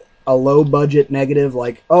a low budget negative,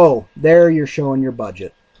 like, oh, there you're showing your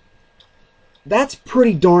budget. That's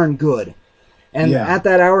pretty darn good. And at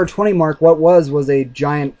that hour 20 mark, what was a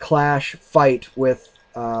giant clash fight with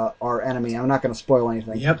our enemy. I'm not going to spoil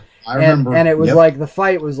anything. Yep, I remember. And it was like, the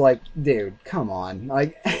fight was like, dude, come on.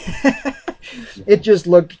 Like, it just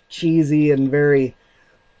looked cheesy and very,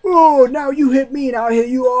 oh, now you hit me, now I hit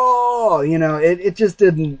you. Oh, it just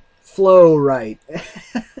didn't flow right.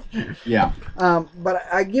 Yeah. But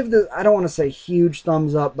I give I don't want to say huge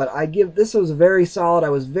thumbs up, but this was very solid. I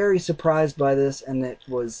was very surprised by this, and it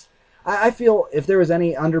was, I feel if there was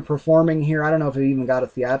any underperforming here, I don't know if it even got a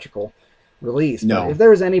theatrical release, but if there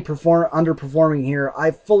was any underperforming here, I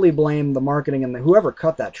fully blame the marketing and whoever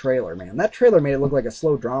cut that trailer, man. That trailer made it look like a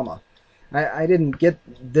slow drama. I didn't get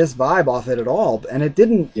this vibe off it at all, and it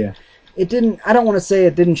didn't. Yeah. It didn't. I don't want to say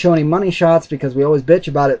it didn't show any money shots, because we always bitch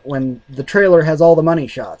about it when the trailer has all the money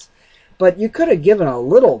shots. But you could have given a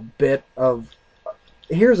little bit of,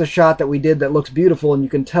 here's a shot that we did that looks beautiful, and you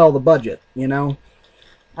can tell the budget. I don't know.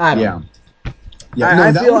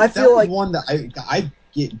 Yeah. I feel like one that I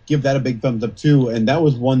give that a big thumbs up too, and that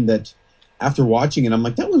was one that after watching it, I'm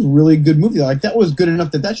like, that was a really good movie. Like, that was good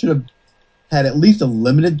enough that should have had at least a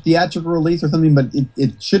limited theatrical release or something, but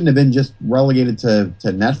it shouldn't have been just relegated to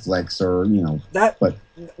Netflix or, That, but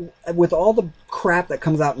with all the crap that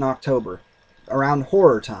comes out in October around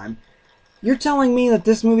horror time, you're telling me that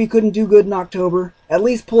this movie couldn't do good in October? At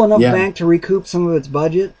least pull enough bank to recoup some of its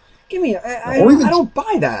budget? Give me, I don't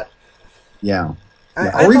buy that. Yeah.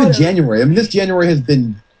 Or even January. I mean, this January has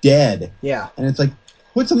been dead. Yeah. And it's like,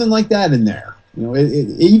 put something like that in there.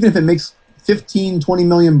 Even if it makes $15-20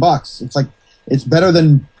 million bucks, it's like, it's better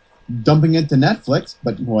than dumping it to Netflix,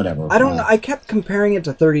 but whatever. I don't know. I kept comparing it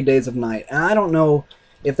to 30 Days of Night, and I don't know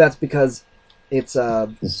if that's because it's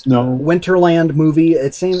a Winterland movie.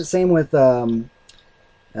 It's same with The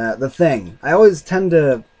Thing. I always tend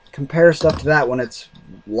to compare stuff to that when it's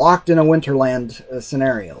locked in a Winterland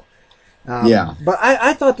scenario. But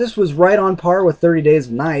I thought this was right on par with 30 Days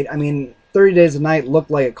of Night. I mean, 30 Days of Night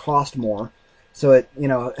looked like it cost more, so it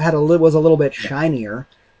was a little bit shinier.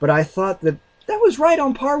 But I thought that was right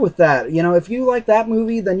on par with that. If you like that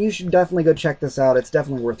movie, then you should definitely go check this out. It's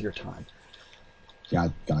definitely worth your time. Yeah,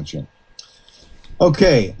 gotcha.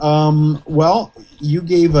 Okay, well, you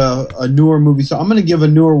gave a newer movie, so I'm going to give a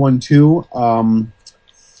newer one too. I'm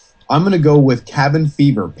going to go with Cabin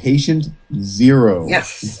Fever, Patient Zero.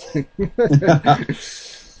 Yes.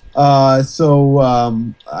 As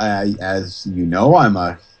you know, I'm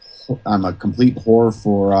a complete whore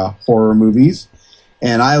for horror movies,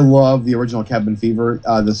 and I love the original Cabin Fever.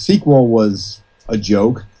 The sequel was a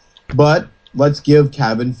joke, but let's give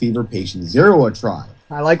Cabin Fever, Patient Zero a try.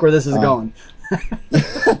 I like where this is going.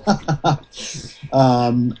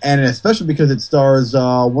 And especially because it stars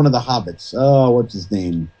one of the Hobbits. What's his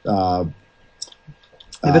name? If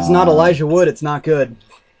it's not Elijah Wood, it's not good.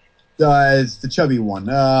 It's the chubby one.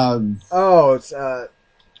 It's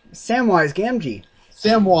Samwise Gamgee.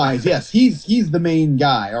 Samwise, yes, he's the main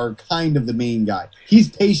guy, or kind of the main guy. He's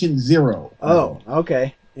Patient Zero. Oh,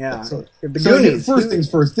 okay, yeah. So first things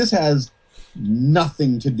first. This has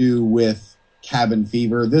nothing to do with Cabin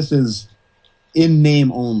Fever. This is in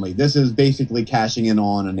name only. This is basically cashing in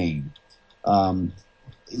on a name.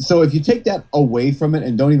 So if you take that away from it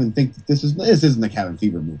and don't even think that this isn't a Cabin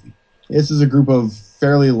Fever movie. This is a group of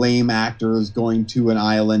fairly lame actors going to an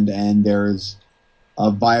island, and there's a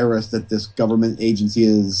virus that this government agency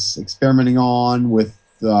is experimenting on with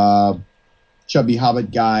chubby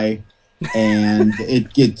Hobbit guy, and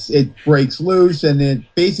it breaks loose, and it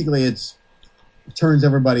turns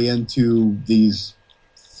everybody into these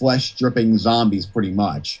flesh dripping zombies, pretty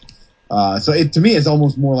much. So to me, it's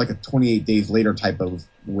almost more like a 28 Days Later type of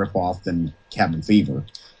ripoff than Cabin Fever.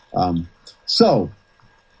 So,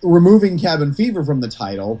 removing Cabin Fever from the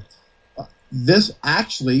title, this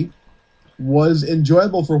actually was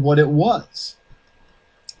enjoyable for what it was.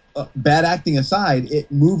 Bad acting aside,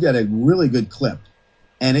 it moved at a really good clip,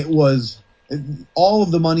 and it was all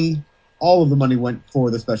of the money went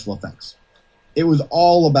for the special effects. It was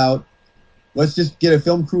all about, let's just get a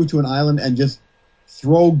film crew to an island and just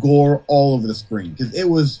throw gore all over the screen, because it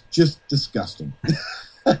was just disgusting.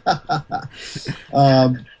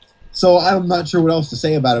 So I'm not sure what else to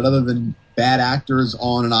say about it other than bad actors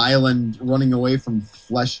on an island running away from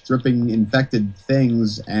flesh-dripping infected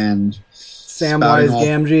things, and Samwise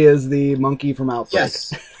Gamgee is the monkey from Outbreak.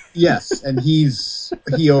 Yes, and he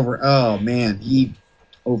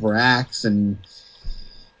overacts, and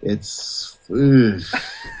it's.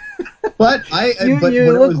 But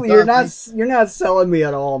you're not selling me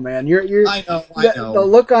at all, man. I know. The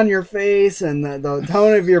look on your face and the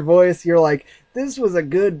tone of your voice, you're like, this was a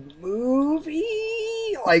good movie.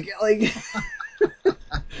 Like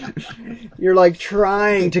you're like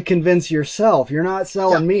trying to convince yourself. You're not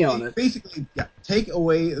selling me on it. Basically, take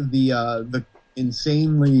away the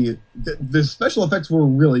insanely the special effects were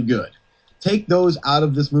really good. Take those out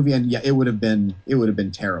of this movie, and it would have been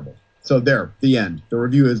terrible. So there, the end. The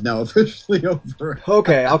review is now officially over.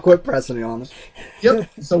 Okay, I'll quit pressing you on it. Yep.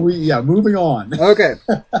 So moving on. Okay.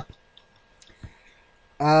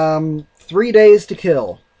 3 Days to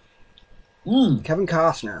Kill. Kevin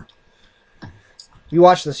Costner. You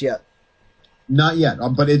watched this yet? Not yet,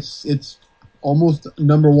 but it's almost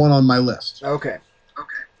number one on my list. Okay.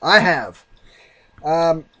 I have.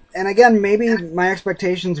 And again, maybe my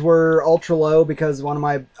expectations were ultra low because one of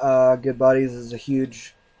my good buddies is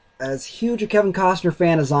as huge a Kevin Costner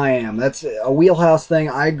fan as I am. That's a wheelhouse thing.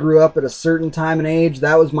 I grew up at a certain time and age.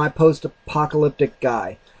 That was my post-apocalyptic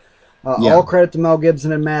guy. All credit to Mel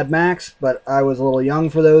Gibson and Mad Max, but I was a little young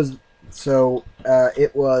for those. So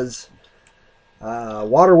it was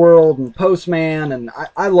Waterworld and Postman, and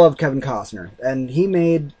I love Kevin Costner. And he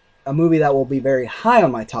made a movie that will be very high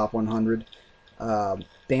on my top 100,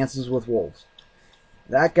 Dances with Wolves.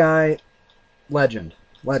 That guy, legend.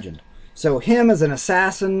 So him as an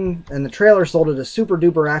assassin, and the trailer sold it as super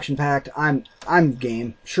duper action packed. I'm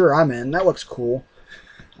game. Sure, I'm in. That looks cool.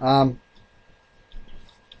 And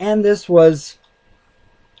this was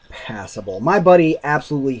passable. My buddy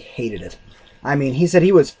absolutely hated it. I mean, he said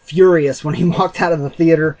he was furious when he walked out of the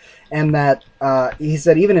theater, and that he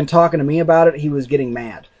said even in talking to me about it, he was getting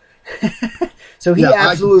mad. So he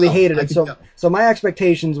absolutely hated it. So my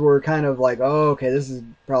expectations were kind of like, oh, okay, this is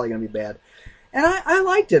probably going to be bad. And I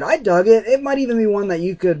liked it. I dug it. It might even be one that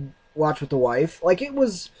you could watch with the wife. Like, it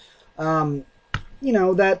was, Taken.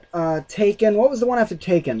 What was the one after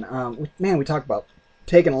Taken? Man, we talked about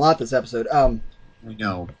Taken a lot this episode. I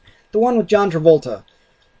know. The one with John Travolta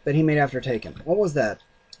that he made after Taken. What was that?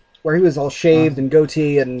 Where he was all shaved and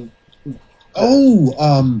goatee and...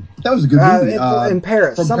 that was a good movie. In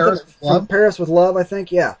Paris. From Paris with Love, I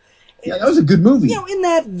think. Yeah. Yeah, that was a good movie. In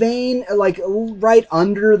that vein, like, right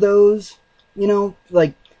under those...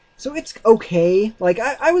 so it's okay. Like,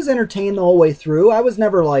 I was entertained the whole way through. I was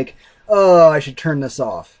never like, oh, I should turn this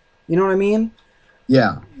off. You know what I mean?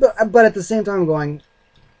 Yeah. But at the same time, I'm going,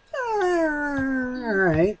 all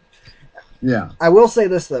right. Yeah. I will say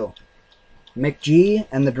this, though. McG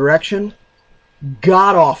and the direction,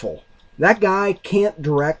 god awful. That guy can't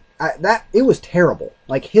direct. It was terrible.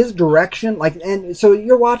 Like, his direction, and so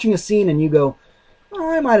you're watching a scene and you go,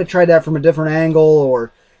 oh, I might have tried that from a different angle,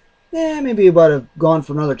 or maybe you might have gone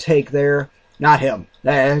for another take there. Not him.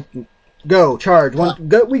 Go, charge.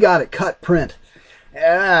 Go, we got it. Cut, print.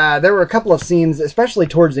 There were a couple of scenes, especially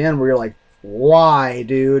towards the end, where you're like, why,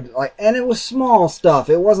 dude? Like, and it was small stuff.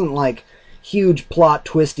 It wasn't like huge plot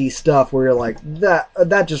twisty stuff where you're like,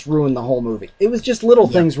 that just ruined the whole movie. It was just little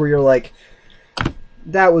things where you're like,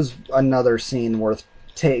 that was another scene worth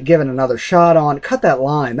giving another shot on. Cut that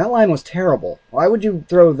line. That line was terrible. Why would you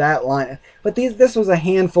throw that line? But this was a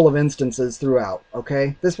handful of instances throughout,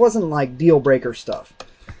 okay? This wasn't like deal breaker stuff.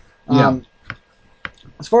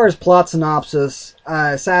 As far as plot synopsis,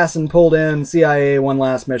 assassin pulled in, CIA, one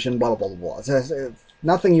last mission, blah, blah, blah, blah. It's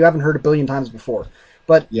nothing you haven't heard a billion times before.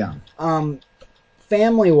 But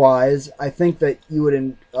family-wise, I think that you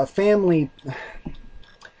would...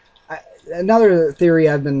 Another theory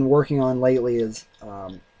I've been working on lately is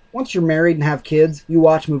once you're married and have kids, you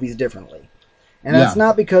watch movies differently. And that's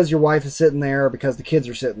not because your wife is sitting there or because the kids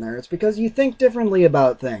are sitting there. It's because you think differently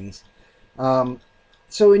about things.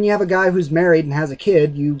 So when you have a guy who's married and has a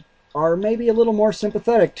kid, you are maybe a little more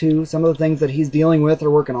sympathetic to some of the things that he's dealing with or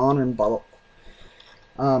working on, and blah, blah,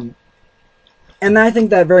 blah. And I think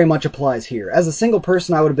that very much applies here. As a single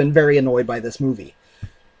person, I would have been very annoyed by this movie.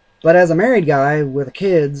 But as a married guy with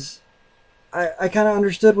kids, I kind of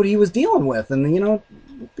understood what he was dealing with. And,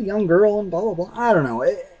 the young girl and blah, blah, blah. I don't know.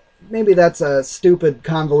 Maybe that's a stupid,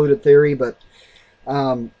 convoluted theory, but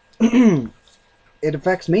it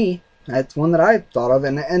affects me. That's one that I thought of.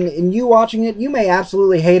 And in you watching it, you may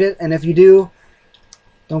absolutely hate it. And if you do,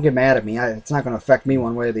 don't get mad at me. It's not going to affect me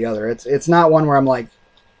one way or the other. It's not one where I'm like,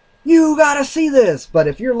 you gotta see this. But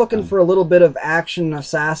if you're looking for a little bit of action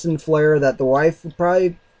assassin flair that the wife would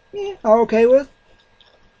probably are okay with,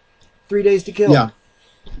 3 Days to Kill.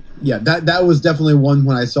 Yeah, that was definitely one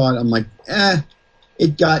when I saw it. I'm like,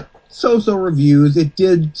 it got so reviews. It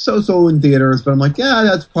did so in theaters, but I'm like, yeah,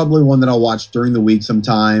 that's probably one that I'll watch during the week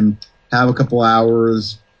sometime. Have a couple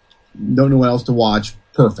hours. Don't know what else to watch.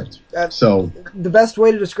 Perfect. So the best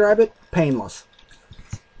way to describe it: painless.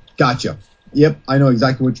 Gotcha. Yep, I know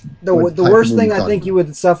exactly what the worst thing I think you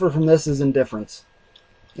would suffer from this is indifference.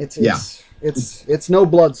 It's no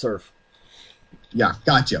blood surf. Yeah,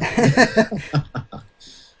 gotcha.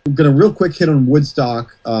 I'm gonna real quick hit on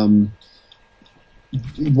Woodstock. Watch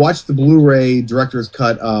the Blu-ray director's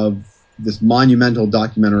cut of this monumental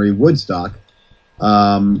documentary Woodstock,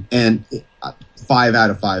 and 5 out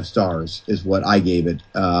of 5 stars is what I gave it.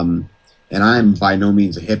 And I'm by no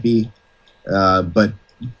means a hippie, but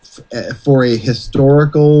for a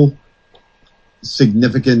historical,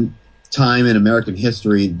 significant time in American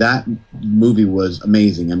history, that movie was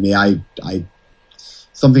amazing. I mean, I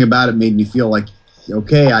something about it made me feel like,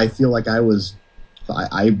 okay, I feel like I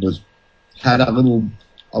had a little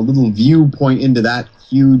viewpoint into that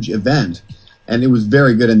huge event, and it was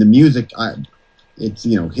very good. And the music, it's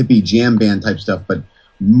hippie jam band type stuff, but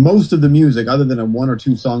most of the music, other than 1 or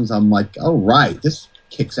 2 songs, I'm like, oh right, this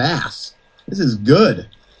kicks ass. This is good.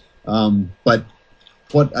 But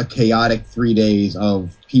what a chaotic 3 days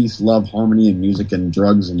of peace, love, harmony, and music, and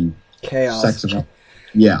drugs and chaos, sex.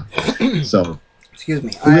 Yeah. So, excuse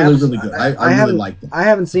me. Really good. I really liked it. I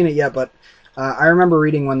haven't seen it yet, but I remember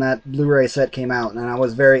reading when that Blu-ray set came out, and I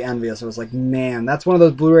was very envious. I was like, man, that's one of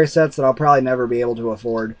those Blu-ray sets that I'll probably never be able to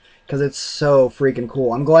afford because it's so freaking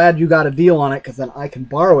cool. I'm glad you got a deal on it because then I can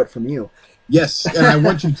borrow it from you. Yes, and I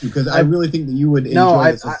want you to because I really think that you would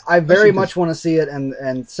enjoy this. I very much want to see it, and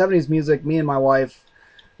 70s music, me and my wife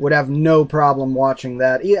would have no problem watching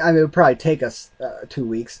that. I mean, it would probably take us 2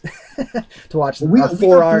 weeks to watch a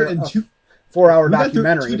 4-hour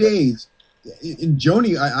documentary. 2 days. And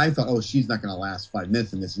Joni, I thought, oh, she's not going to last 5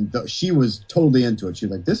 minutes in this. And she was totally into it. She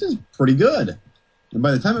was like, this is pretty good. And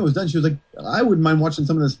by the time it was done, she was like, I wouldn't mind watching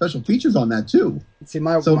some of the special features on that, too. See,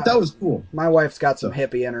 that was cool. My wife's got some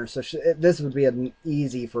hippie in her, so this would be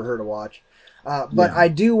easy for her to watch. But I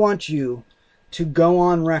do want you to go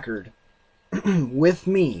on record with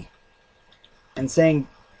me and saying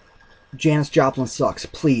Janis Joplin sucks,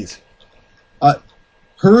 please.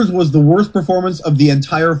 Hers was the worst performance of the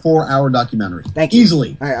entire 4-hour documentary. Thank you.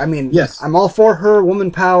 Easily. I mean, yes. I'm all for her,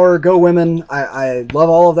 woman power, go women. I love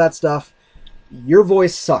all of that stuff. Your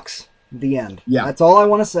voice sucks. The end. Yeah. That's all I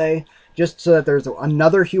want to say, just so that there's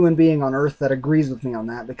another human being on Earth that agrees with me on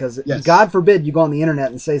that, because God forbid you go on the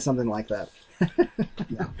internet and say something like that.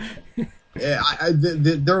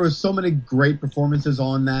 There were so many great performances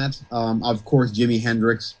on that. Of course, Jimi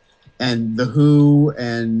Hendrix and The Who,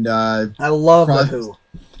 and I love The Who.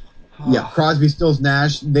 Yeah, Crosby, Stills,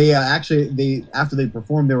 Nash. They after they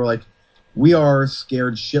performed, they were like, "We are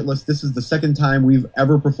scared shitless. This is the second time we've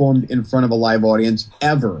ever performed in front of a live audience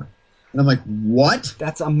ever." And I'm like, "What?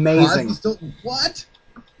 That's amazing." Crosby, Stills, what?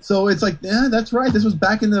 So it's like, yeah, that's right. This was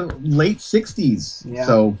back in the late '60s. Yeah.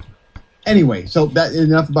 So anyway, that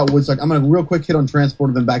enough about Woodstock. I'm gonna real quick hit on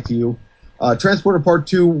Transporter, then back to you. Transporter Part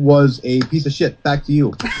 2 was a piece of shit. Back to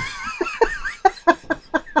you.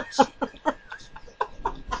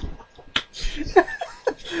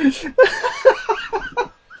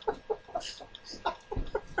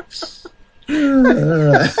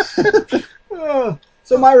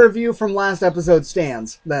 So my review from last episode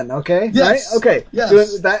stands then, okay? Yes. Right? Okay.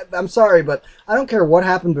 Yes. I'm sorry, but I don't care what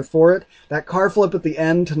happened before it. That car flip at the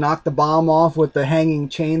end to knock the bomb off with the hanging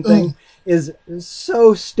chain thing is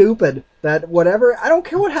so stupid that whatever. I don't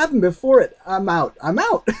care what happened before it. I'm out.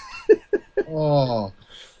 Oh.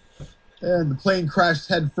 And the plane crashed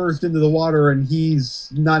head first into the water, and he's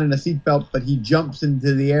not in a seatbelt, but he jumps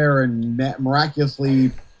into the air, and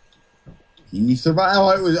miraculously he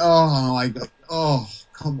survived.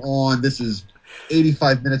 Come on. This is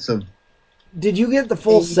 85 minutes of... Did you get the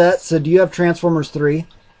full set? So do you have Transformers 3?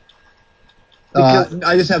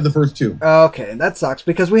 I just have the first two. Okay, that sucks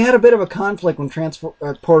because we had a bit of a conflict when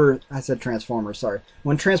Transformers, sorry.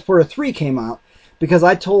 When Transporter 3 came out because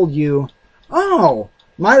I told you, "Oh,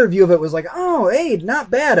 my review of it was like, "Oh, hey, not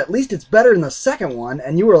bad. At least it's better than the second one."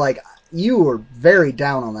 And you were very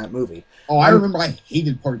down on that movie. Oh, I remember I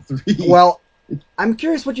hated part 3. Well, I'm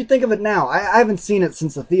curious what you think of it now. I haven't seen it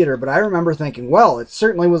since the theater, but I remember thinking, well, it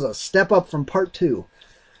certainly was a step up from part 2.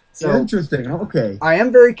 So interesting. Okay. I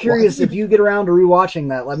am very curious if you get around to rewatching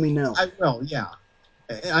that. Let me know. I will. Yeah.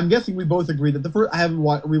 I'm guessing we both agree that the first. I haven't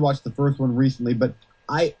rewatched the first one recently, but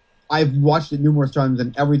I've watched it numerous times,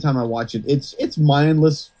 and every time I watch it, it's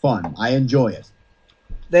mindless fun. I enjoy it.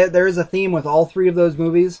 There is a theme with all three of those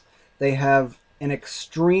movies. They have an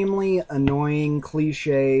extremely annoying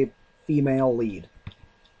cliche female lead.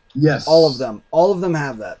 Yes. All of them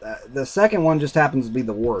have that. The second one just happens to be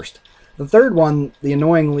the worst. The third one, the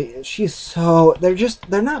annoying lead,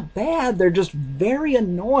 they're not bad. They're just very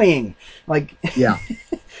annoying. Like, yeah.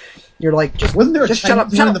 You're like, wasn't there a just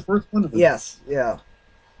Chinese shut up. in the first one? Yes, yeah.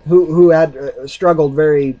 Who had struggled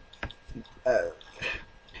very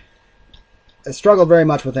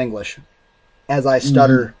much with English, as I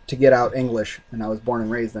stutter to get out English, and I was born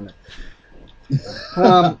and raised in it.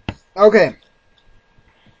 Okay,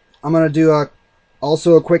 I'm gonna do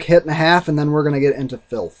also a quick hit and a half, and then we're gonna get into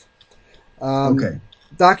filth. Okay.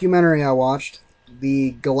 Documentary I watched,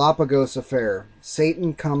 the Galapagos Affair.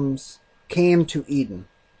 Satan came to Eden.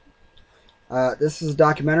 This is a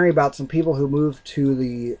documentary about some people who moved to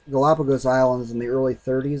the Galapagos Islands in the early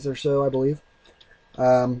 30s or so, I believe.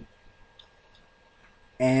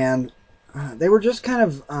 And they were just kind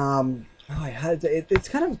of... it's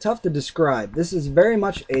kind of tough to describe. This is very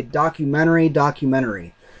much a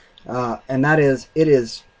documentary. And that is... It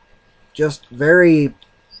is just very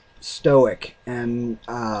stoic. And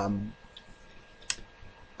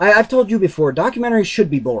I've told you before, documentaries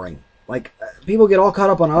should be boring. Like, people get all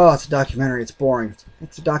caught up on, oh, it's a documentary, it's boring.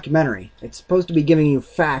 It's a documentary. It's supposed to be giving you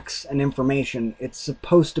facts and information. It's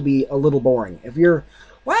supposed to be a little boring. If you're,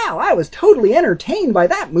 wow, I was totally entertained by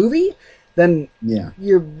that movie, then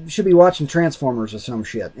you should be watching Transformers or some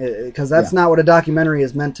shit. Because that's not what a documentary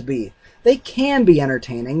is meant to be. They can be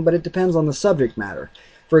entertaining, but it depends on the subject matter.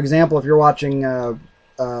 For example, if you're watching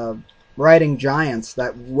Riding Giants,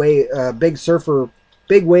 that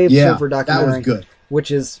big wave surfer documentary, that was good.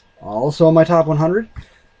 which is also on my top 100,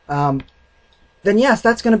 then yes,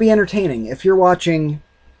 that's going to be entertaining. If you're watching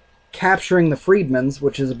Capturing the Freedmans,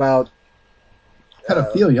 which is about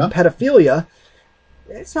pedophilia,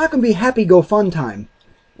 it's not going to be happy go fun time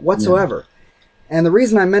whatsoever. And the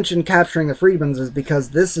reason I mentioned Capturing the Freedmans is because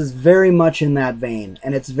this is very much in that vein,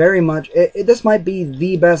 and it's very much... this might be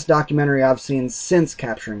the best documentary I've seen since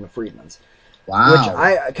Capturing the Freedmans.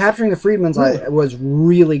 Wow. Capturing the Freedmans was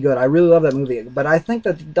really good. I really love that movie. But I think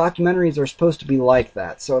that documentaries are supposed to be like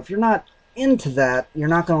that. So if you're not into that, you're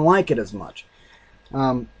not going to like it as much.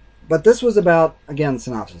 But this was about, again,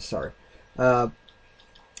 synopsis, sorry.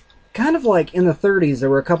 Kind of like in the 30s, there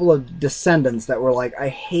were a couple of descendants that were like, I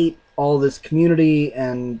hate all this community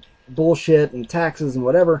and bullshit and taxes and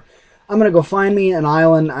whatever. I'm going to go find me an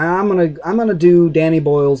island. I'm going to do Danny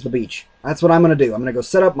Boyle's The Beach. That's what I'm going to do. I'm going to go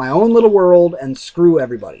set up my own little world and screw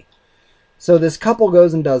everybody. So this couple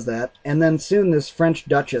goes and does that, and then soon this French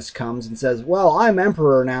duchess comes and says, well, I'm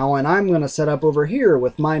emperor now, and I'm going to set up over here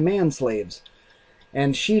with my man-slaves.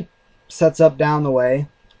 And she sets up down the way.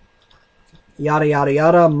 Yada, yada,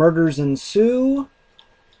 yada. Murders ensue.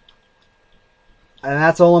 And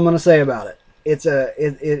that's all I'm going to say about it.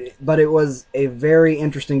 But it was a very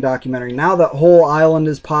interesting documentary. Now the whole island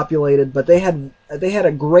is populated, but they had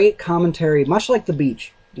a great commentary, much like The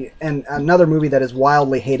Beach, and another movie that is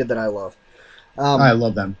wildly hated that I love. I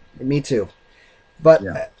love them. Me too. But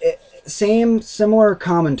similar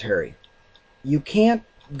commentary. You can't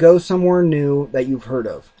go somewhere new that you've heard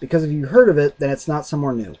of, because if you've heard of it, then it's not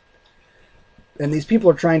somewhere new. And these people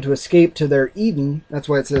are trying to escape to their Eden. That's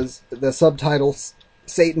why it says the subtitles,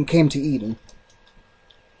 Satan came to Eden.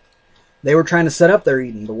 They were trying to set up their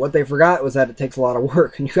Eden, but what they forgot was that it takes a lot of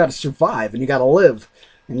work, and you got to survive, and you got to live,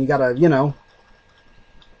 and you got to,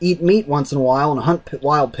 eat meat once in a while and hunt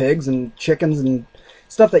wild pigs and chickens and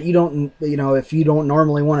stuff that you don't, if you don't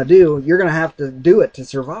normally want to do, you're going to have to do it to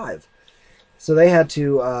survive. So they had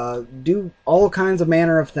to do all kinds of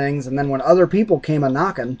manner of things, and then when other people came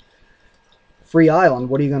a-knocking, free island,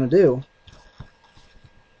 what are you going to do?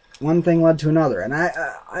 One thing led to another, and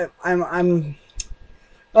I'm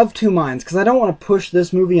of two minds, because I don't want to push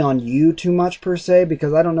this movie on you too much per se,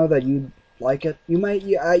 because I don't know that you'd like it.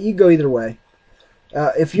 You go either way.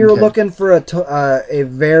 If you're looking for a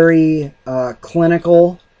very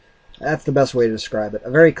clinical, That's the best way to describe it.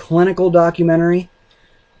 A very clinical documentary.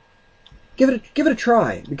 Give it a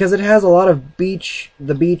try because it has a lot of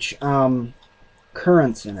the beach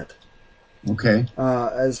currents in it. Okay.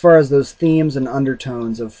 As far as those themes and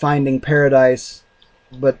undertones of finding paradise,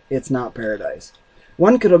 but it's not paradise.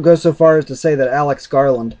 One could go so far as to say that Alex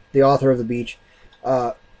Garland, the author of The Beach,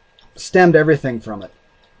 stemmed everything from it.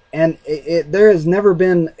 And there has never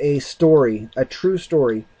been a true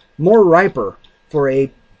story, more riper for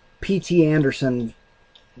a P.T. Anderson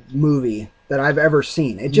movie that I've ever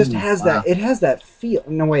seen. It just has wow. it has that feel.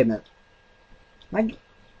 No, wait a minute.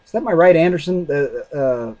 Is that my right Anderson?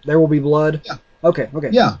 There Will Be Blood? Yeah. Okay.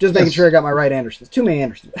 Yeah. Just making sure I got my right Anderson. There's too many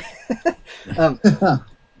Andersons.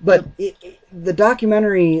 But the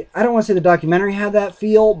documentary, I don't want to say the documentary had that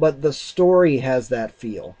feel, but the story has that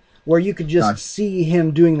feel. Where you could just see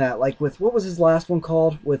him doing that. Like with, what was his last one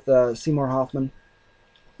called? With Seymour Hoffman?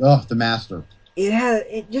 Oh, The Master.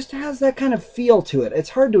 It just has that kind of feel to it. It's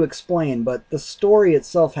hard to explain, but the story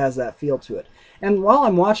itself has that feel to it. And while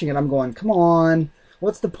I'm watching it, I'm going, come on,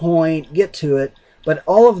 what's the point? Get to it. But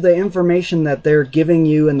all of the information that they're giving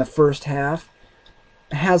you in the first half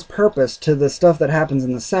has purpose to the stuff that happens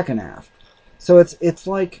in the second half. So it's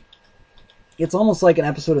almost like an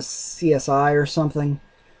episode of CSI or something,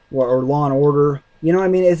 or Law and Order. You know what I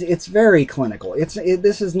mean? It's very clinical.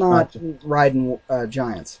 This is not riding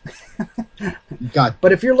giants.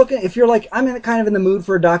 But if you're like, I'm in the mood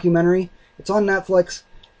for a documentary. It's on Netflix.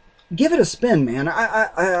 Give it a spin, man.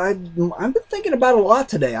 I've been thinking about it a lot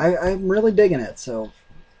today. I'm really digging it. So,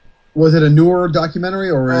 was it a newer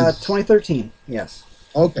documentary or 2013? Yes.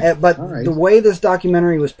 Okay. But all right. The way this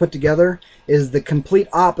documentary was put together is the complete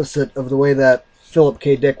opposite of the way that Philip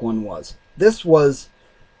K. Dick one was. This was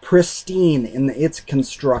pristine in its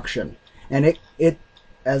construction, and it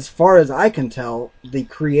as far as I can tell, the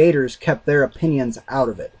creators kept their opinions out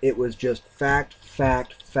of it. It was just fact,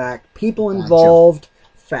 people involved,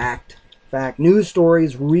 fact, news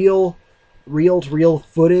stories, real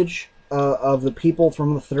footage of the people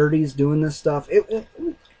from the 30s doing this stuff.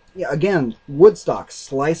 Yeah, again, Woodstock,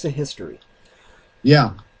 slice of history.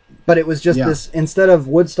 Yeah. But it was just this, instead of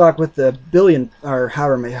Woodstock with the billion, or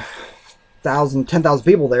however many, 10,000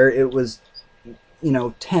 people there, it was,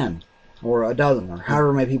 10 or a dozen or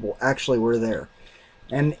however many people actually were there.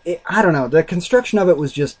 And I don't know, the construction of it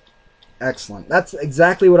was just excellent. That's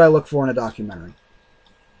exactly what I look for in a documentary.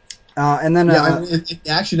 And then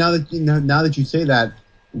actually, now that you say that,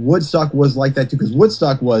 Woodstock was like that too, because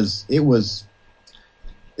Woodstock during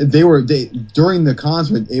the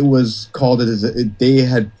concert, it was called they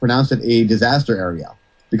had pronounced it a disaster area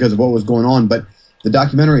because of what was going on, but the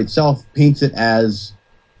documentary itself paints it as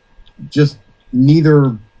just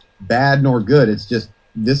neither bad nor good. It's just,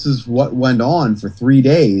 this is what went on for 3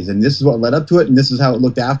 days, and this is what led up to it, and this is how it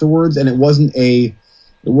looked afterwards. And it wasn't that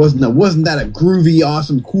a groovy,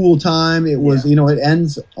 awesome, cool time. It was, it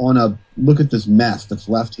ends on a look at this mess that's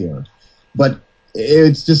left here. But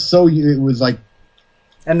it's just so, it was like,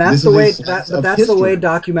 and that's the way the way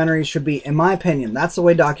documentaries should be, in my opinion. That's the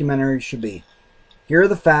way documentaries should be. Here are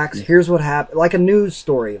the facts. Yeah. Here's what happened. Like a news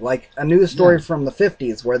story from the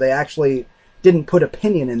 50s where they actually didn't put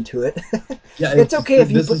opinion into it. Yeah, it's okay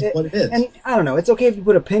if you put it, and I don't know. It's okay if you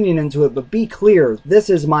put opinion into it, but be clear.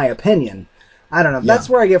 This is my opinion. I don't know. That's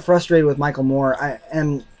where I get frustrated with Michael Moore.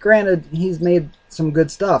 And granted, he's made some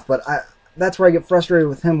good stuff, but that's where I get frustrated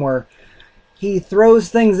with him, where he throws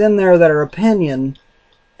things in there that are opinion,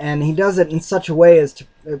 and he does it in such a way as to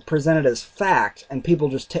present it as fact, and people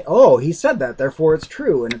just take, oh, he said that, therefore it's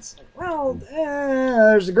true. And it's, well,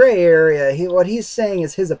 there's a gray area. What he's saying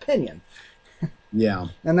is his opinion. Yeah.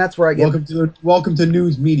 And that's where I get... Welcome to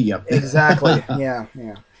news media. Exactly. Yeah.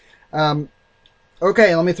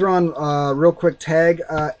 Okay, let me throw on a real quick tag.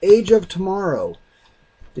 Age of Tomorrow.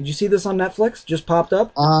 Did you see this on Netflix? Just popped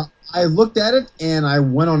up? I looked at it, and I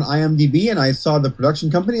went on IMDb, and I saw the production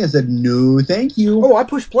company. I said, no, thank you. Oh, I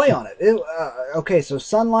pushed play on it. Okay, so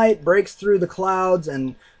sunlight breaks through the clouds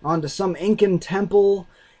and onto some Incan temple,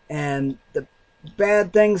 and the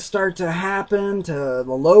bad things start to happen to the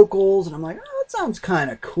locals, and I'm like, oh, that sounds kind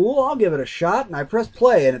of cool. I'll give it a shot. And I pressed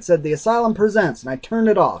play, and it said The Asylum Presents, and I turned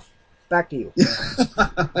it off. Back to you.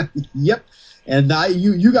 Yep. And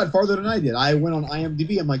you got farther than I did. I went on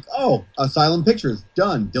IMDb. I'm like, oh, Asylum Pictures.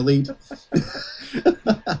 Done. Delete.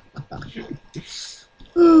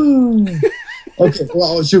 Okay.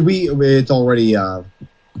 Well, should we? It's already.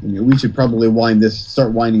 We should probably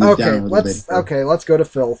start winding it down a little bit. Okay, let's go to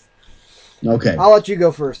Filth. Okay. I'll let you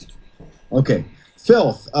go first. Okay.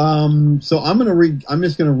 Filth. So I'm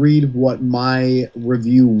just gonna read what my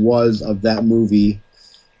review was of that movie.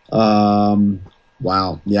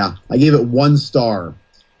 Wow. Yeah. I gave it 1 star.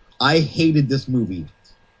 I hated this movie.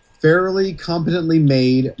 Fairly competently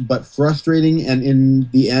made, but frustrating and in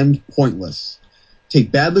the end pointless.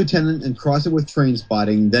 Take Bad Lieutenant and cross it with Train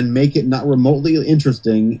Spotting, then make it not remotely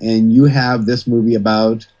interesting, and you have this movie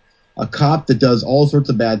about a cop that does all sorts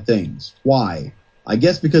of bad things. Why? I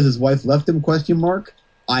guess because his wife left him, question mark?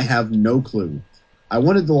 I have no clue. I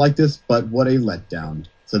wanted to like this, but what a letdown.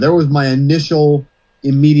 So there was my initial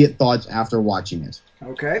immediate thoughts after watching it.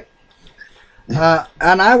 Okay.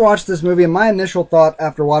 And I watched this movie, and my initial thought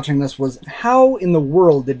after watching this was, how in the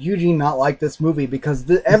world did Eugene not like this movie? Because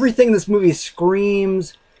everything in this movie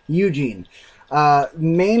screams Eugene.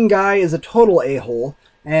 Main guy is a total a-hole,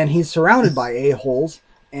 and he's surrounded by a-holes,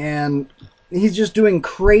 and he's just doing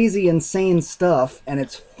crazy, insane stuff, and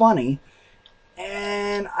it's funny.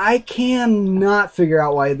 And I cannot figure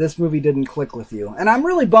out why this movie didn't click with you. And I'm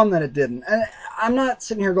really bummed that it didn't. And I'm not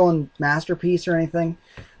sitting here going masterpiece or anything.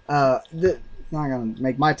 Not going to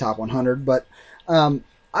make my top 100, but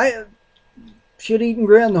I shit eating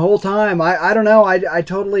grin the whole time. I don't know. I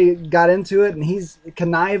totally got into it, and he's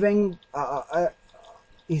conniving.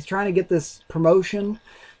 He's trying to get this promotion,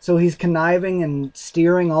 so he's conniving and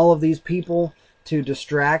steering all of these people to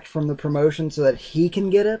distract from the promotion so that he can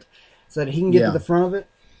get it, so that he can get to the front of it.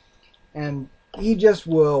 And he just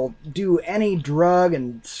will do any drug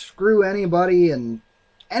and screw anybody and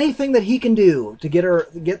anything that he can do to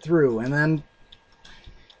get through, and then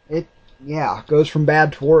it goes from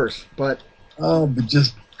bad to worse. But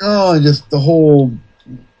just the whole.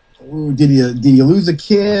 Did he lose a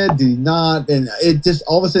kid? Did he not? And it just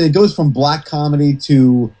all of a sudden it goes from black comedy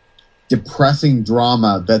to depressing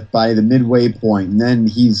drama. That by the midway point, and then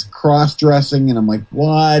he's cross dressing, and I'm like,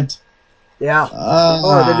 what? Yeah.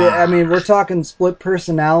 I mean, we're talking split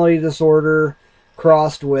personality disorder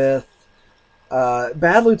crossed with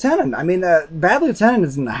Bad Lieutenant. I mean, Bad Lieutenant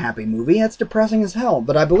isn't a happy movie. It's depressing as hell.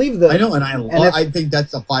 But I believe that I know, and I think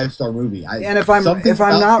that's a 5-star movie. And if I'm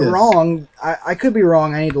not wrong, I could be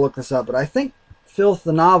wrong. I need to look this up. But I think Filth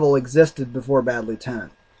the novel existed before Bad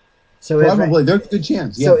Lieutenant. So probably there's a good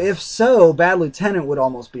chance. Yeah. So if so, Bad Lieutenant would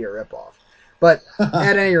almost be a ripoff. But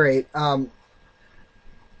at any rate,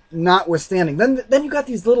 notwithstanding, then you got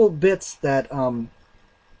these little bits that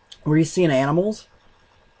where you see animals.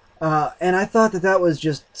 And I thought that was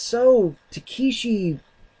just so Takeshi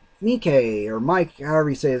Miike, or Mike, however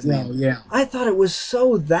you say his name. Yeah. I thought it was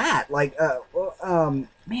so that. Like,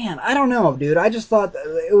 man, I don't know, dude. I just thought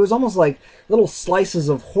it was almost like little slices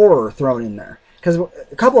of horror thrown in there. Because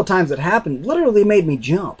a couple of times it happened, literally made me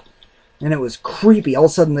jump. And it was creepy. All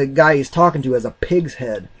of a sudden, the guy he's talking to has a pig's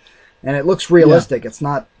head. And it looks realistic. Yeah. It's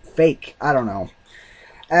not fake. I don't know.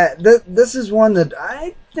 This is one that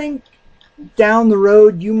I think down the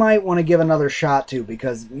road you might want to give another shot to,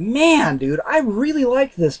 because man, dude, I really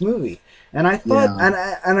liked this movie. And I thought,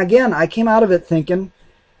 and again, I came out of it thinking,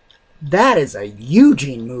 that is a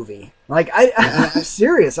Eugene movie. Like, I'm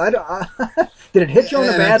serious. Did it hit you on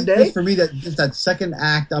a bad day? For me, that second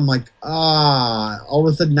act, I'm like, all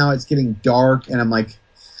of a sudden now it's getting dark, and I'm like,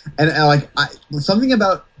 something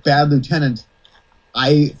about Bad Lieutenant,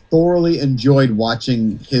 I thoroughly enjoyed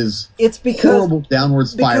watching his horrible downward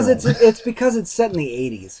spiral. Because it's set in the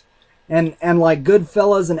 80s. And like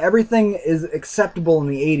Goodfellas and everything is acceptable in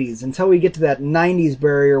the 80s until we get to that 90s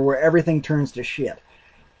barrier where everything turns to shit.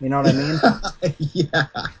 You know what I mean? Yeah.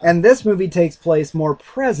 And this movie takes place more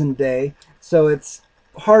present day, so it's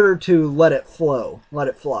harder to let it flow, let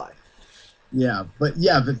it fly. Yeah, but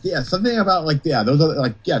something about those are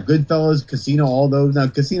Goodfellas, Casino, all those. Now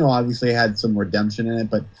Casino obviously had some redemption in it,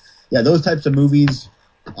 but yeah, those types of movies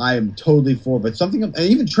I am totally for. But something, and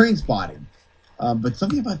even Train Spotting, but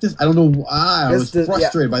something about this, I don't know. I was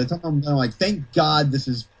frustrated by the time I'm like, thank God this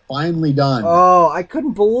is finally done. Oh, I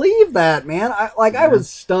couldn't believe that, man. I was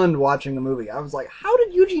stunned watching the movie. I was like, how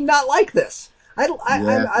did Eugene not like this? I don't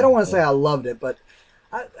want to say I loved it, but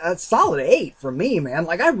a solid 8 from me, man.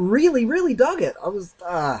 Like, I really, really dug it. I was,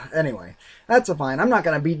 anyway, that's fine. I'm not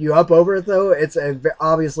going to beat you up over it, though. It's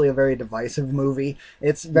obviously a very divisive movie.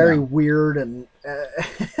 It's very weird and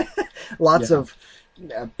lots of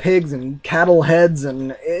pigs and cattle heads,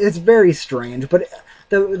 and it's very strange. But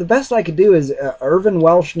the best I could do is Irvin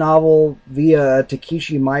Welsh novel via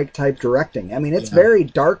Takeshi Miike type directing. I mean, it's very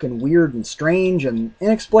dark and weird and strange and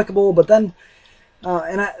inexplicable, but then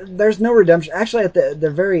there's no redemption. Actually, at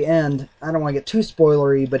the very end, I don't want to get too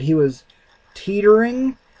spoilery, but he was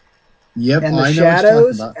teetering in the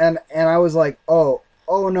shadows, and I was like, oh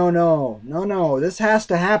no, this has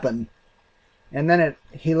to happen. And then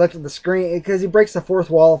he looked at the screen, because he breaks the fourth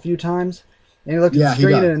wall a few times, and he looked at the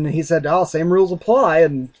screen and he said, oh, same rules apply,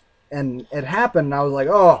 and and it happened, and I was like,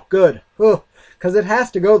 oh, good, because it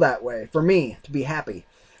has to go that way for me to be happy.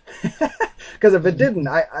 Because if it didn't,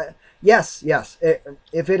 yes,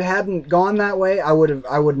 if it hadn't gone that way, I wouldn't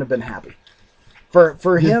have been happy.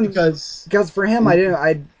 For him, because for him,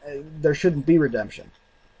 there shouldn't be redemption.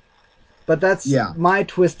 But that's my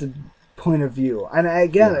twisted point of view. And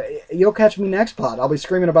again, you'll catch me next pod. I'll be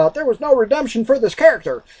screaming about there was no redemption for this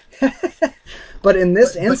character. But in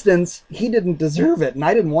this instance, he didn't deserve it, and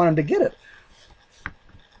I didn't want him to get it.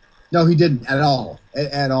 No, he didn't at all.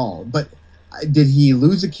 At all. But did he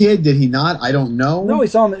lose a kid? Did he not? I don't know. No, he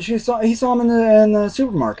saw him. He saw him in the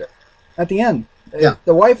supermarket at the end. Yeah.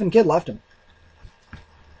 The wife and kid left him.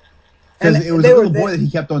 Because it was a little boy that he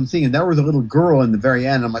kept on seeing, and there was a little girl in the very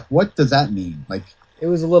end. I'm like, what does that mean? Like, it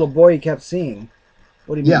was a little boy he kept seeing.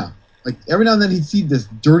 What do you mean? Yeah, like every now and then he'd see this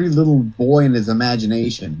dirty little boy in his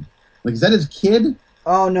imagination. Like, is that his kid?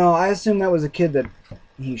 Oh no, I assume that was a kid that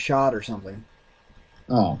he shot or something.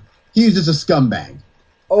 Oh, he was just a scumbag.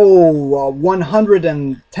 Oh,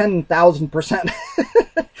 110,000%.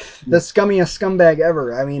 The scummiest scumbag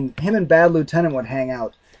ever. I mean, him and Bad Lieutenant would hang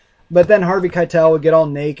out. But then Harvey Keitel would get all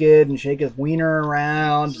naked and shake his wiener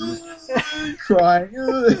around. And crying.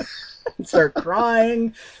 Start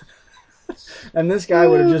crying. And this guy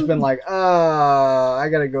would have just been like, I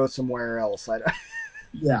gotta go somewhere else.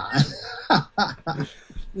 Yeah.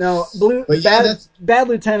 No, Bad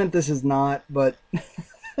Lieutenant this is not, but...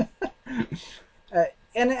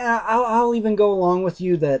 and I'll even go along with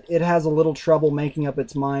you that it has a little trouble making up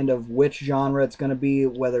its mind of which genre it's going to be,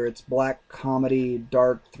 whether it's black comedy,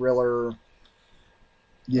 dark thriller.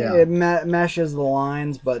 Yeah. It meshes the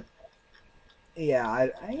lines, but yeah,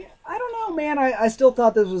 I don't know, man. I still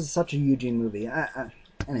thought this was such a Eugene movie.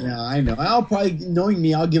 Anyway. Yeah, I know. I'll probably, knowing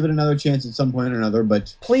me, I'll give it another chance at some point or another,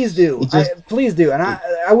 but... Please do. Please do. And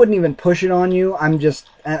I wouldn't even push it on you. I'm just,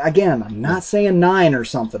 again, I'm not saying 9 or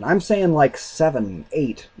something. I'm saying like 7,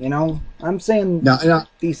 8, you know? I'm saying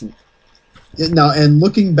decent. Now, and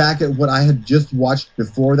looking back at what I had just watched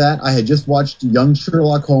before that, I had just watched Young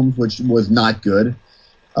Sherlock Holmes, which was not good,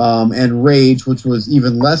 and Rage, which was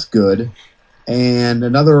even less good, and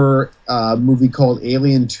another movie called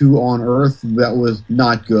Alien 2 on Earth that was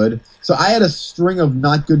not good. So I had a string of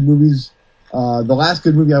not good movies. The last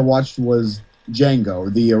good movie I watched was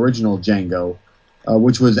Django, the original Django,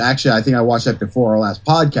 which was actually, I think I watched that before our last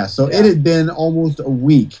podcast. So It had been almost a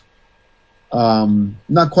week,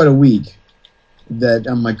 not quite a week, that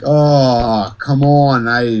I'm like, oh, come on.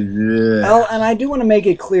 Well, and I do want to make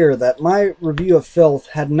it clear that my review of Filth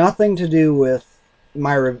had nothing to do with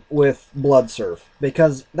with Blood Surf,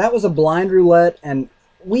 because that was a blind roulette, and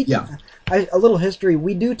a little history,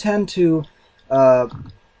 we do tend to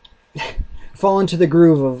fall into the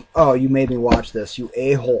groove of, oh, you made me watch this, you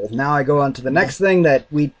a-hole. Now I go on to the next thing that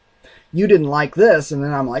you didn't like this, and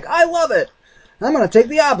then I'm like, I love it. I'm going to take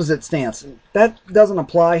the opposite stance. That doesn't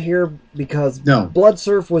apply here because Blood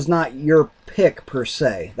Surf was not your pick per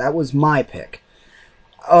se. That was my pick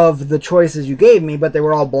of the choices you gave me, but they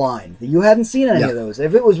were all blind. You hadn't seen any of those.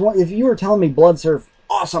 If you were telling me Blood Surf,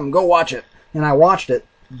 awesome, go watch it, and I watched it,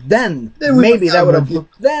 then maybe that would have.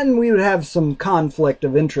 Then we would have some conflict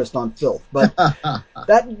of interest on Filth, but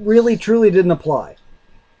that really truly didn't apply.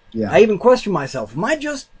 Yeah. I even questioned myself: am I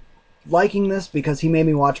just liking this because he made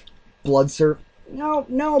me watch Blood Surf?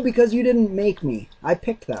 No, because you didn't make me. I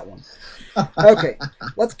picked that one. Okay,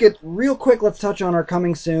 let's get real quick. Let's touch on our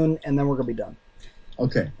coming soon, and then we're gonna be done.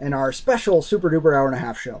 Okay. And our special super duper hour and a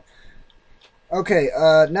half show. Okay,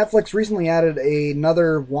 Netflix recently added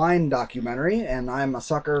another wine documentary, and I'm a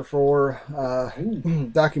sucker for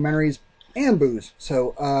documentaries and booze.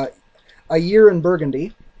 So, A Year in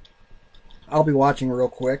Burgundy, I'll be watching real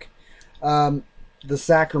quick. The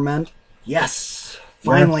Sacrament, yes!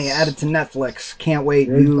 Finally added to Netflix. Can't wait.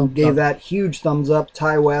 You gave that huge thumbs up.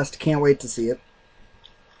 Ty West, can't wait to see it.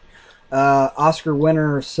 Oscar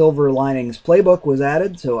winner Silver Linings Playbook was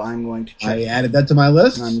added, so I'm going to check. I added that to my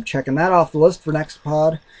list. I'm checking that off the list for next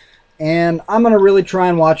pod. And I'm going to really try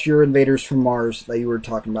and watch your Invaders from Mars that you were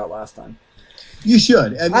talking about last time. You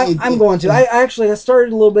should. I'm going to. I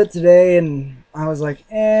started a little bit today, and I was like,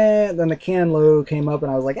 eh. Then the Can Lo came up,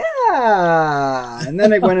 and I was like, ah. And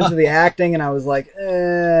then it went into the acting, and I was like,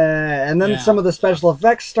 eh. And then some of the special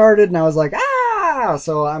effects started, and I was like, ah.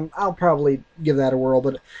 So I'll probably give that a whirl,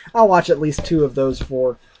 but I'll watch at least 2 of those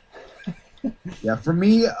 4. Yeah, for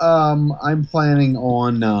me, I'm planning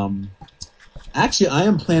on. Actually, I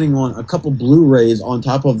am planning on a couple Blu-rays on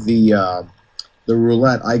top of the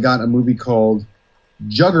roulette. I got a movie called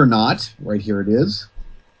Juggernaut. Right here it is,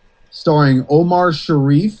 starring Omar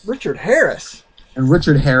Sharif, Richard Harris. and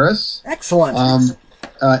Richard Harris. Excellent.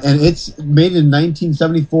 and it's made in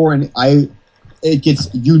 1974, and it gets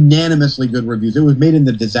unanimously good reviews. It was made in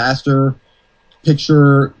the disaster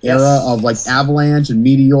picture era of like Avalanche and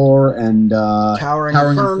Meteor and Towering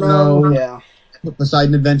Inferno, yeah,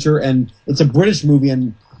 Poseidon Adventure, and it's a British movie,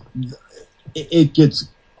 and it gets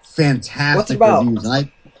fantastic reviews.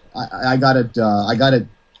 And I got it.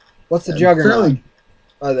 What's the Juggernaut?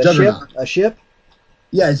 Juggernaut. A ship?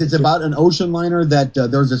 Yes, it's about an ocean liner that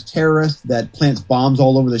there's this terrorist that plants bombs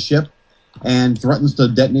all over the ship and threatens to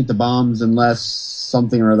detonate the bombs unless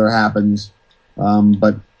something or other happens.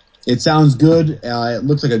 But it sounds good. It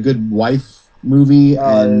looks like a good wife movie,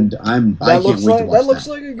 and I can't wait to watch that. That looks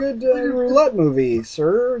like a good roulette movie,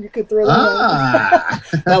 sir. You could throw that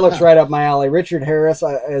in. That looks right up my alley. Richard Harris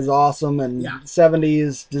is awesome, and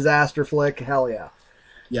 70s disaster flick. Hell yeah.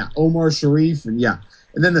 Yeah, Omar Sharif, and yeah.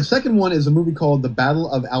 And then the second one is a movie called The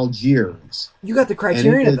Battle of Algiers. You got the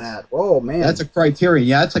Criterion of that. Oh, man. That's a Criterion.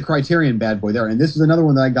 Yeah, that's a Criterion bad boy there. And this is another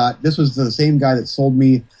one that I got. This was the same guy that sold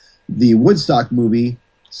me the Woodstock movie,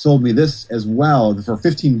 sold me this as well for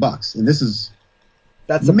 $15. And this is...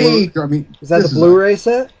 That's the is that the Blu-ray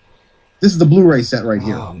set? This is the Blu-ray set right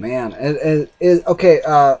here. Oh, man. Okay,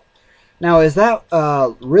 now is that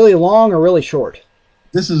really long or really short?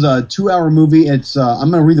 This is a 2-hour movie. It's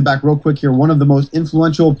I'm going to read the back real quick here. One of the most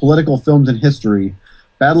influential political films in history,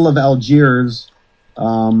 Battle of Algiers,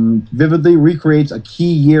 vividly recreates a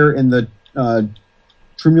key year in the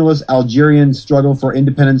tumultuous Algerian struggle for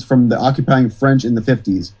independence from the occupying French in the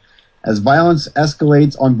 50s. As violence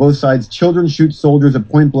escalates on both sides, children shoot soldiers at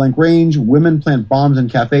point-blank range, women plant bombs in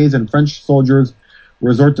cafes, and French soldiers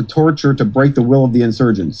resort to torture to break the will of the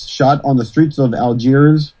insurgents. Shot on the streets of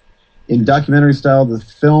Algiers, in documentary style, the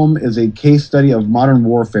film is a case study of modern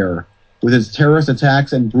warfare, with its terrorist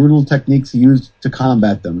attacks and brutal techniques used to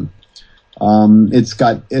combat them. It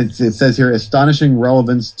says here, astonishing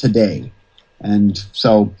relevance today. And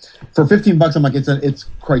so, for $15, I'm like, it's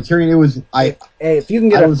Criterion. It was if you can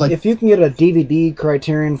get a DVD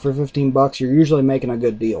Criterion for $15, you're usually making a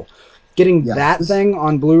good deal. Getting that thing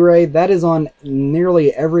on Blu-ray, that is on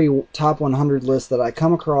nearly every top 100 list that I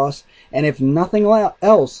come across, and if nothing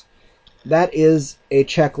else, that is a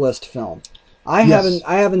checklist film. I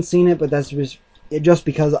haven't seen it, but that's just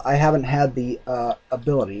because I haven't had the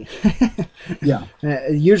ability. Yeah.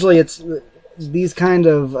 Usually, it's these kind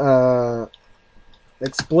of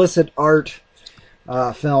explicit art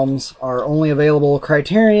films are only available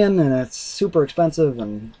Criterion, and it's super expensive.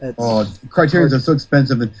 And Criterions are so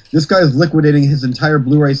expensive, and this guy is liquidating his entire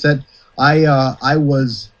Blu-ray set. I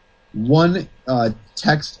was one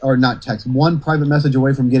private message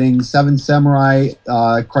away from getting Seven Samurai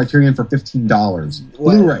Criterion for $15.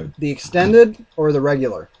 Blu-ray. The extended or the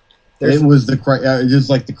regular? It was just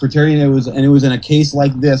like the Criterion. It was in a case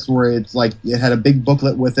like this where it's like it had a big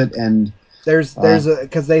booklet with it, and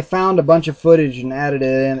because they found a bunch of footage and added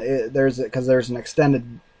it in. There's an extended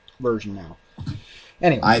version now.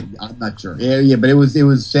 Anyway, I'm not sure. Yeah, but it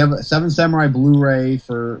was Seven Samurai Blu-ray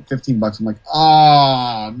for $15. I'm like,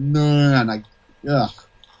 oh no,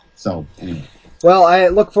 So anyway. Well, I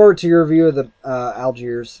look forward to your review of the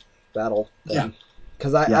Algiers battle thing. Yeah.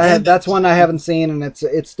 Because that's one I haven't seen, and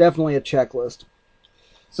it's definitely a checklist.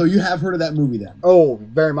 So you have heard of that movie then? Oh,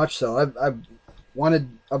 very much so. I've wanted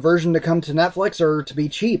a version to come to Netflix or to be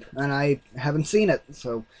cheap, and I haven't seen it.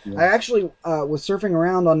 So I actually was surfing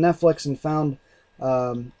around on Netflix and found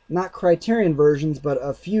not Criterion versions, but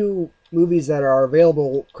a few movies that are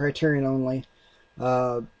available Criterion only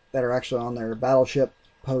that are actually on there. Battleship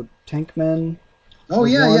Potemkin. Oh,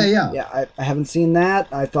 yeah. Yeah, I haven't seen that.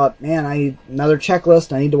 I thought, man, another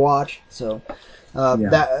checklist I need to watch. So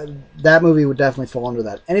that movie would definitely fall under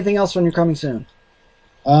that. Anything else on your coming soon?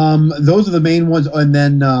 Those are the main ones. And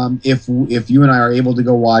then if you and I are able to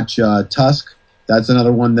go watch Tusk, that's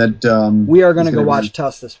another one that... we are going to go watch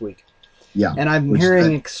Tusk this week. Yeah. And I'm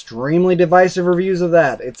hearing extremely divisive reviews of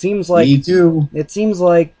that. It seems like... Me too. It seems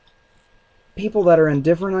like people that are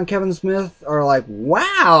indifferent on Kevin Smith are like,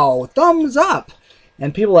 wow, thumbs up.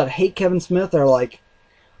 And people that hate Kevin Smith are like,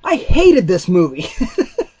 I hated this movie.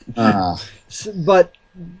 But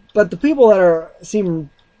the people that seem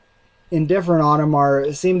indifferent on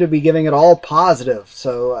him seem to be giving it all positive.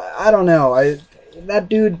 So I don't know. That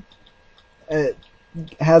dude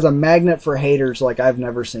has a magnet for haters like I've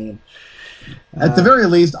never seen. At the very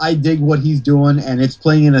least, I dig what he's doing, and it's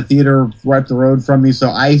playing in a theater right up the road from me. So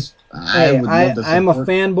I'm a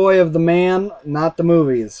fanboy of the man, not the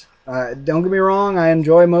movies. Don't get me wrong, I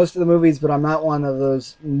enjoy most of the movies, but I'm not one of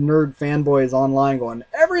those nerd fanboys online going,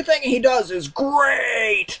 everything he does is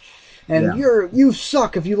great, and you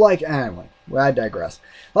suck if you like. Anyway, Well, I digress.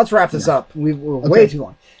 Let's wrap this up. We're way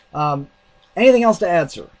too long. Anything else to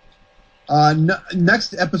add, sir?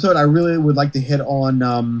 Next episode, I really would like to hit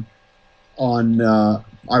on.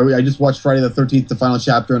 I just watched Friday the 13th, the final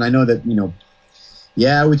chapter, and I know that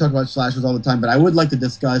we talk about slashers all the time, but I would like to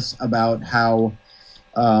discuss about how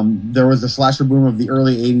there was the slasher boom of the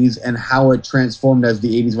early 80s and how it transformed as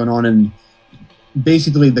the 80s went on, and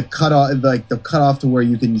basically the cutoff to where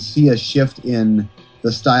you can see a shift in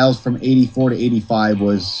the styles from 84 to 85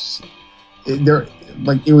 was there.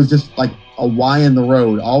 Like, it was just like a Y in the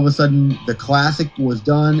road. All of a sudden, the classic was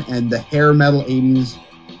done, and the hair metal 80s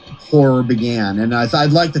horror began. And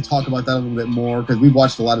I'd like to talk about that a little bit more, because we've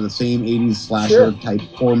watched a lot of the same 80s slasher type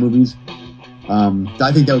horror movies.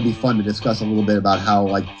 I think that would be fun to discuss a little bit about how,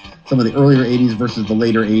 like, some of the earlier 80s versus the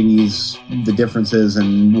later 80s, the differences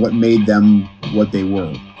and what made them what they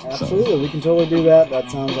were. Absolutely. We can totally do that.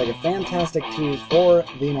 That sounds like a fantastic tease for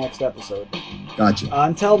the next episode. Gotcha.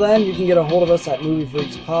 Until then, you can get a hold of us at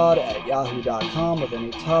moviefreakspod@yahoo.com with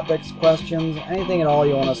any topics, questions, anything at all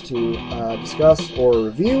you want us to discuss or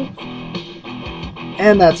review.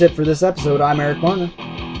 And that's it for this episode. I'm Eric Marner.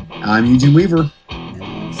 I'm Eugene Weaver.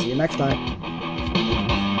 And see you next time.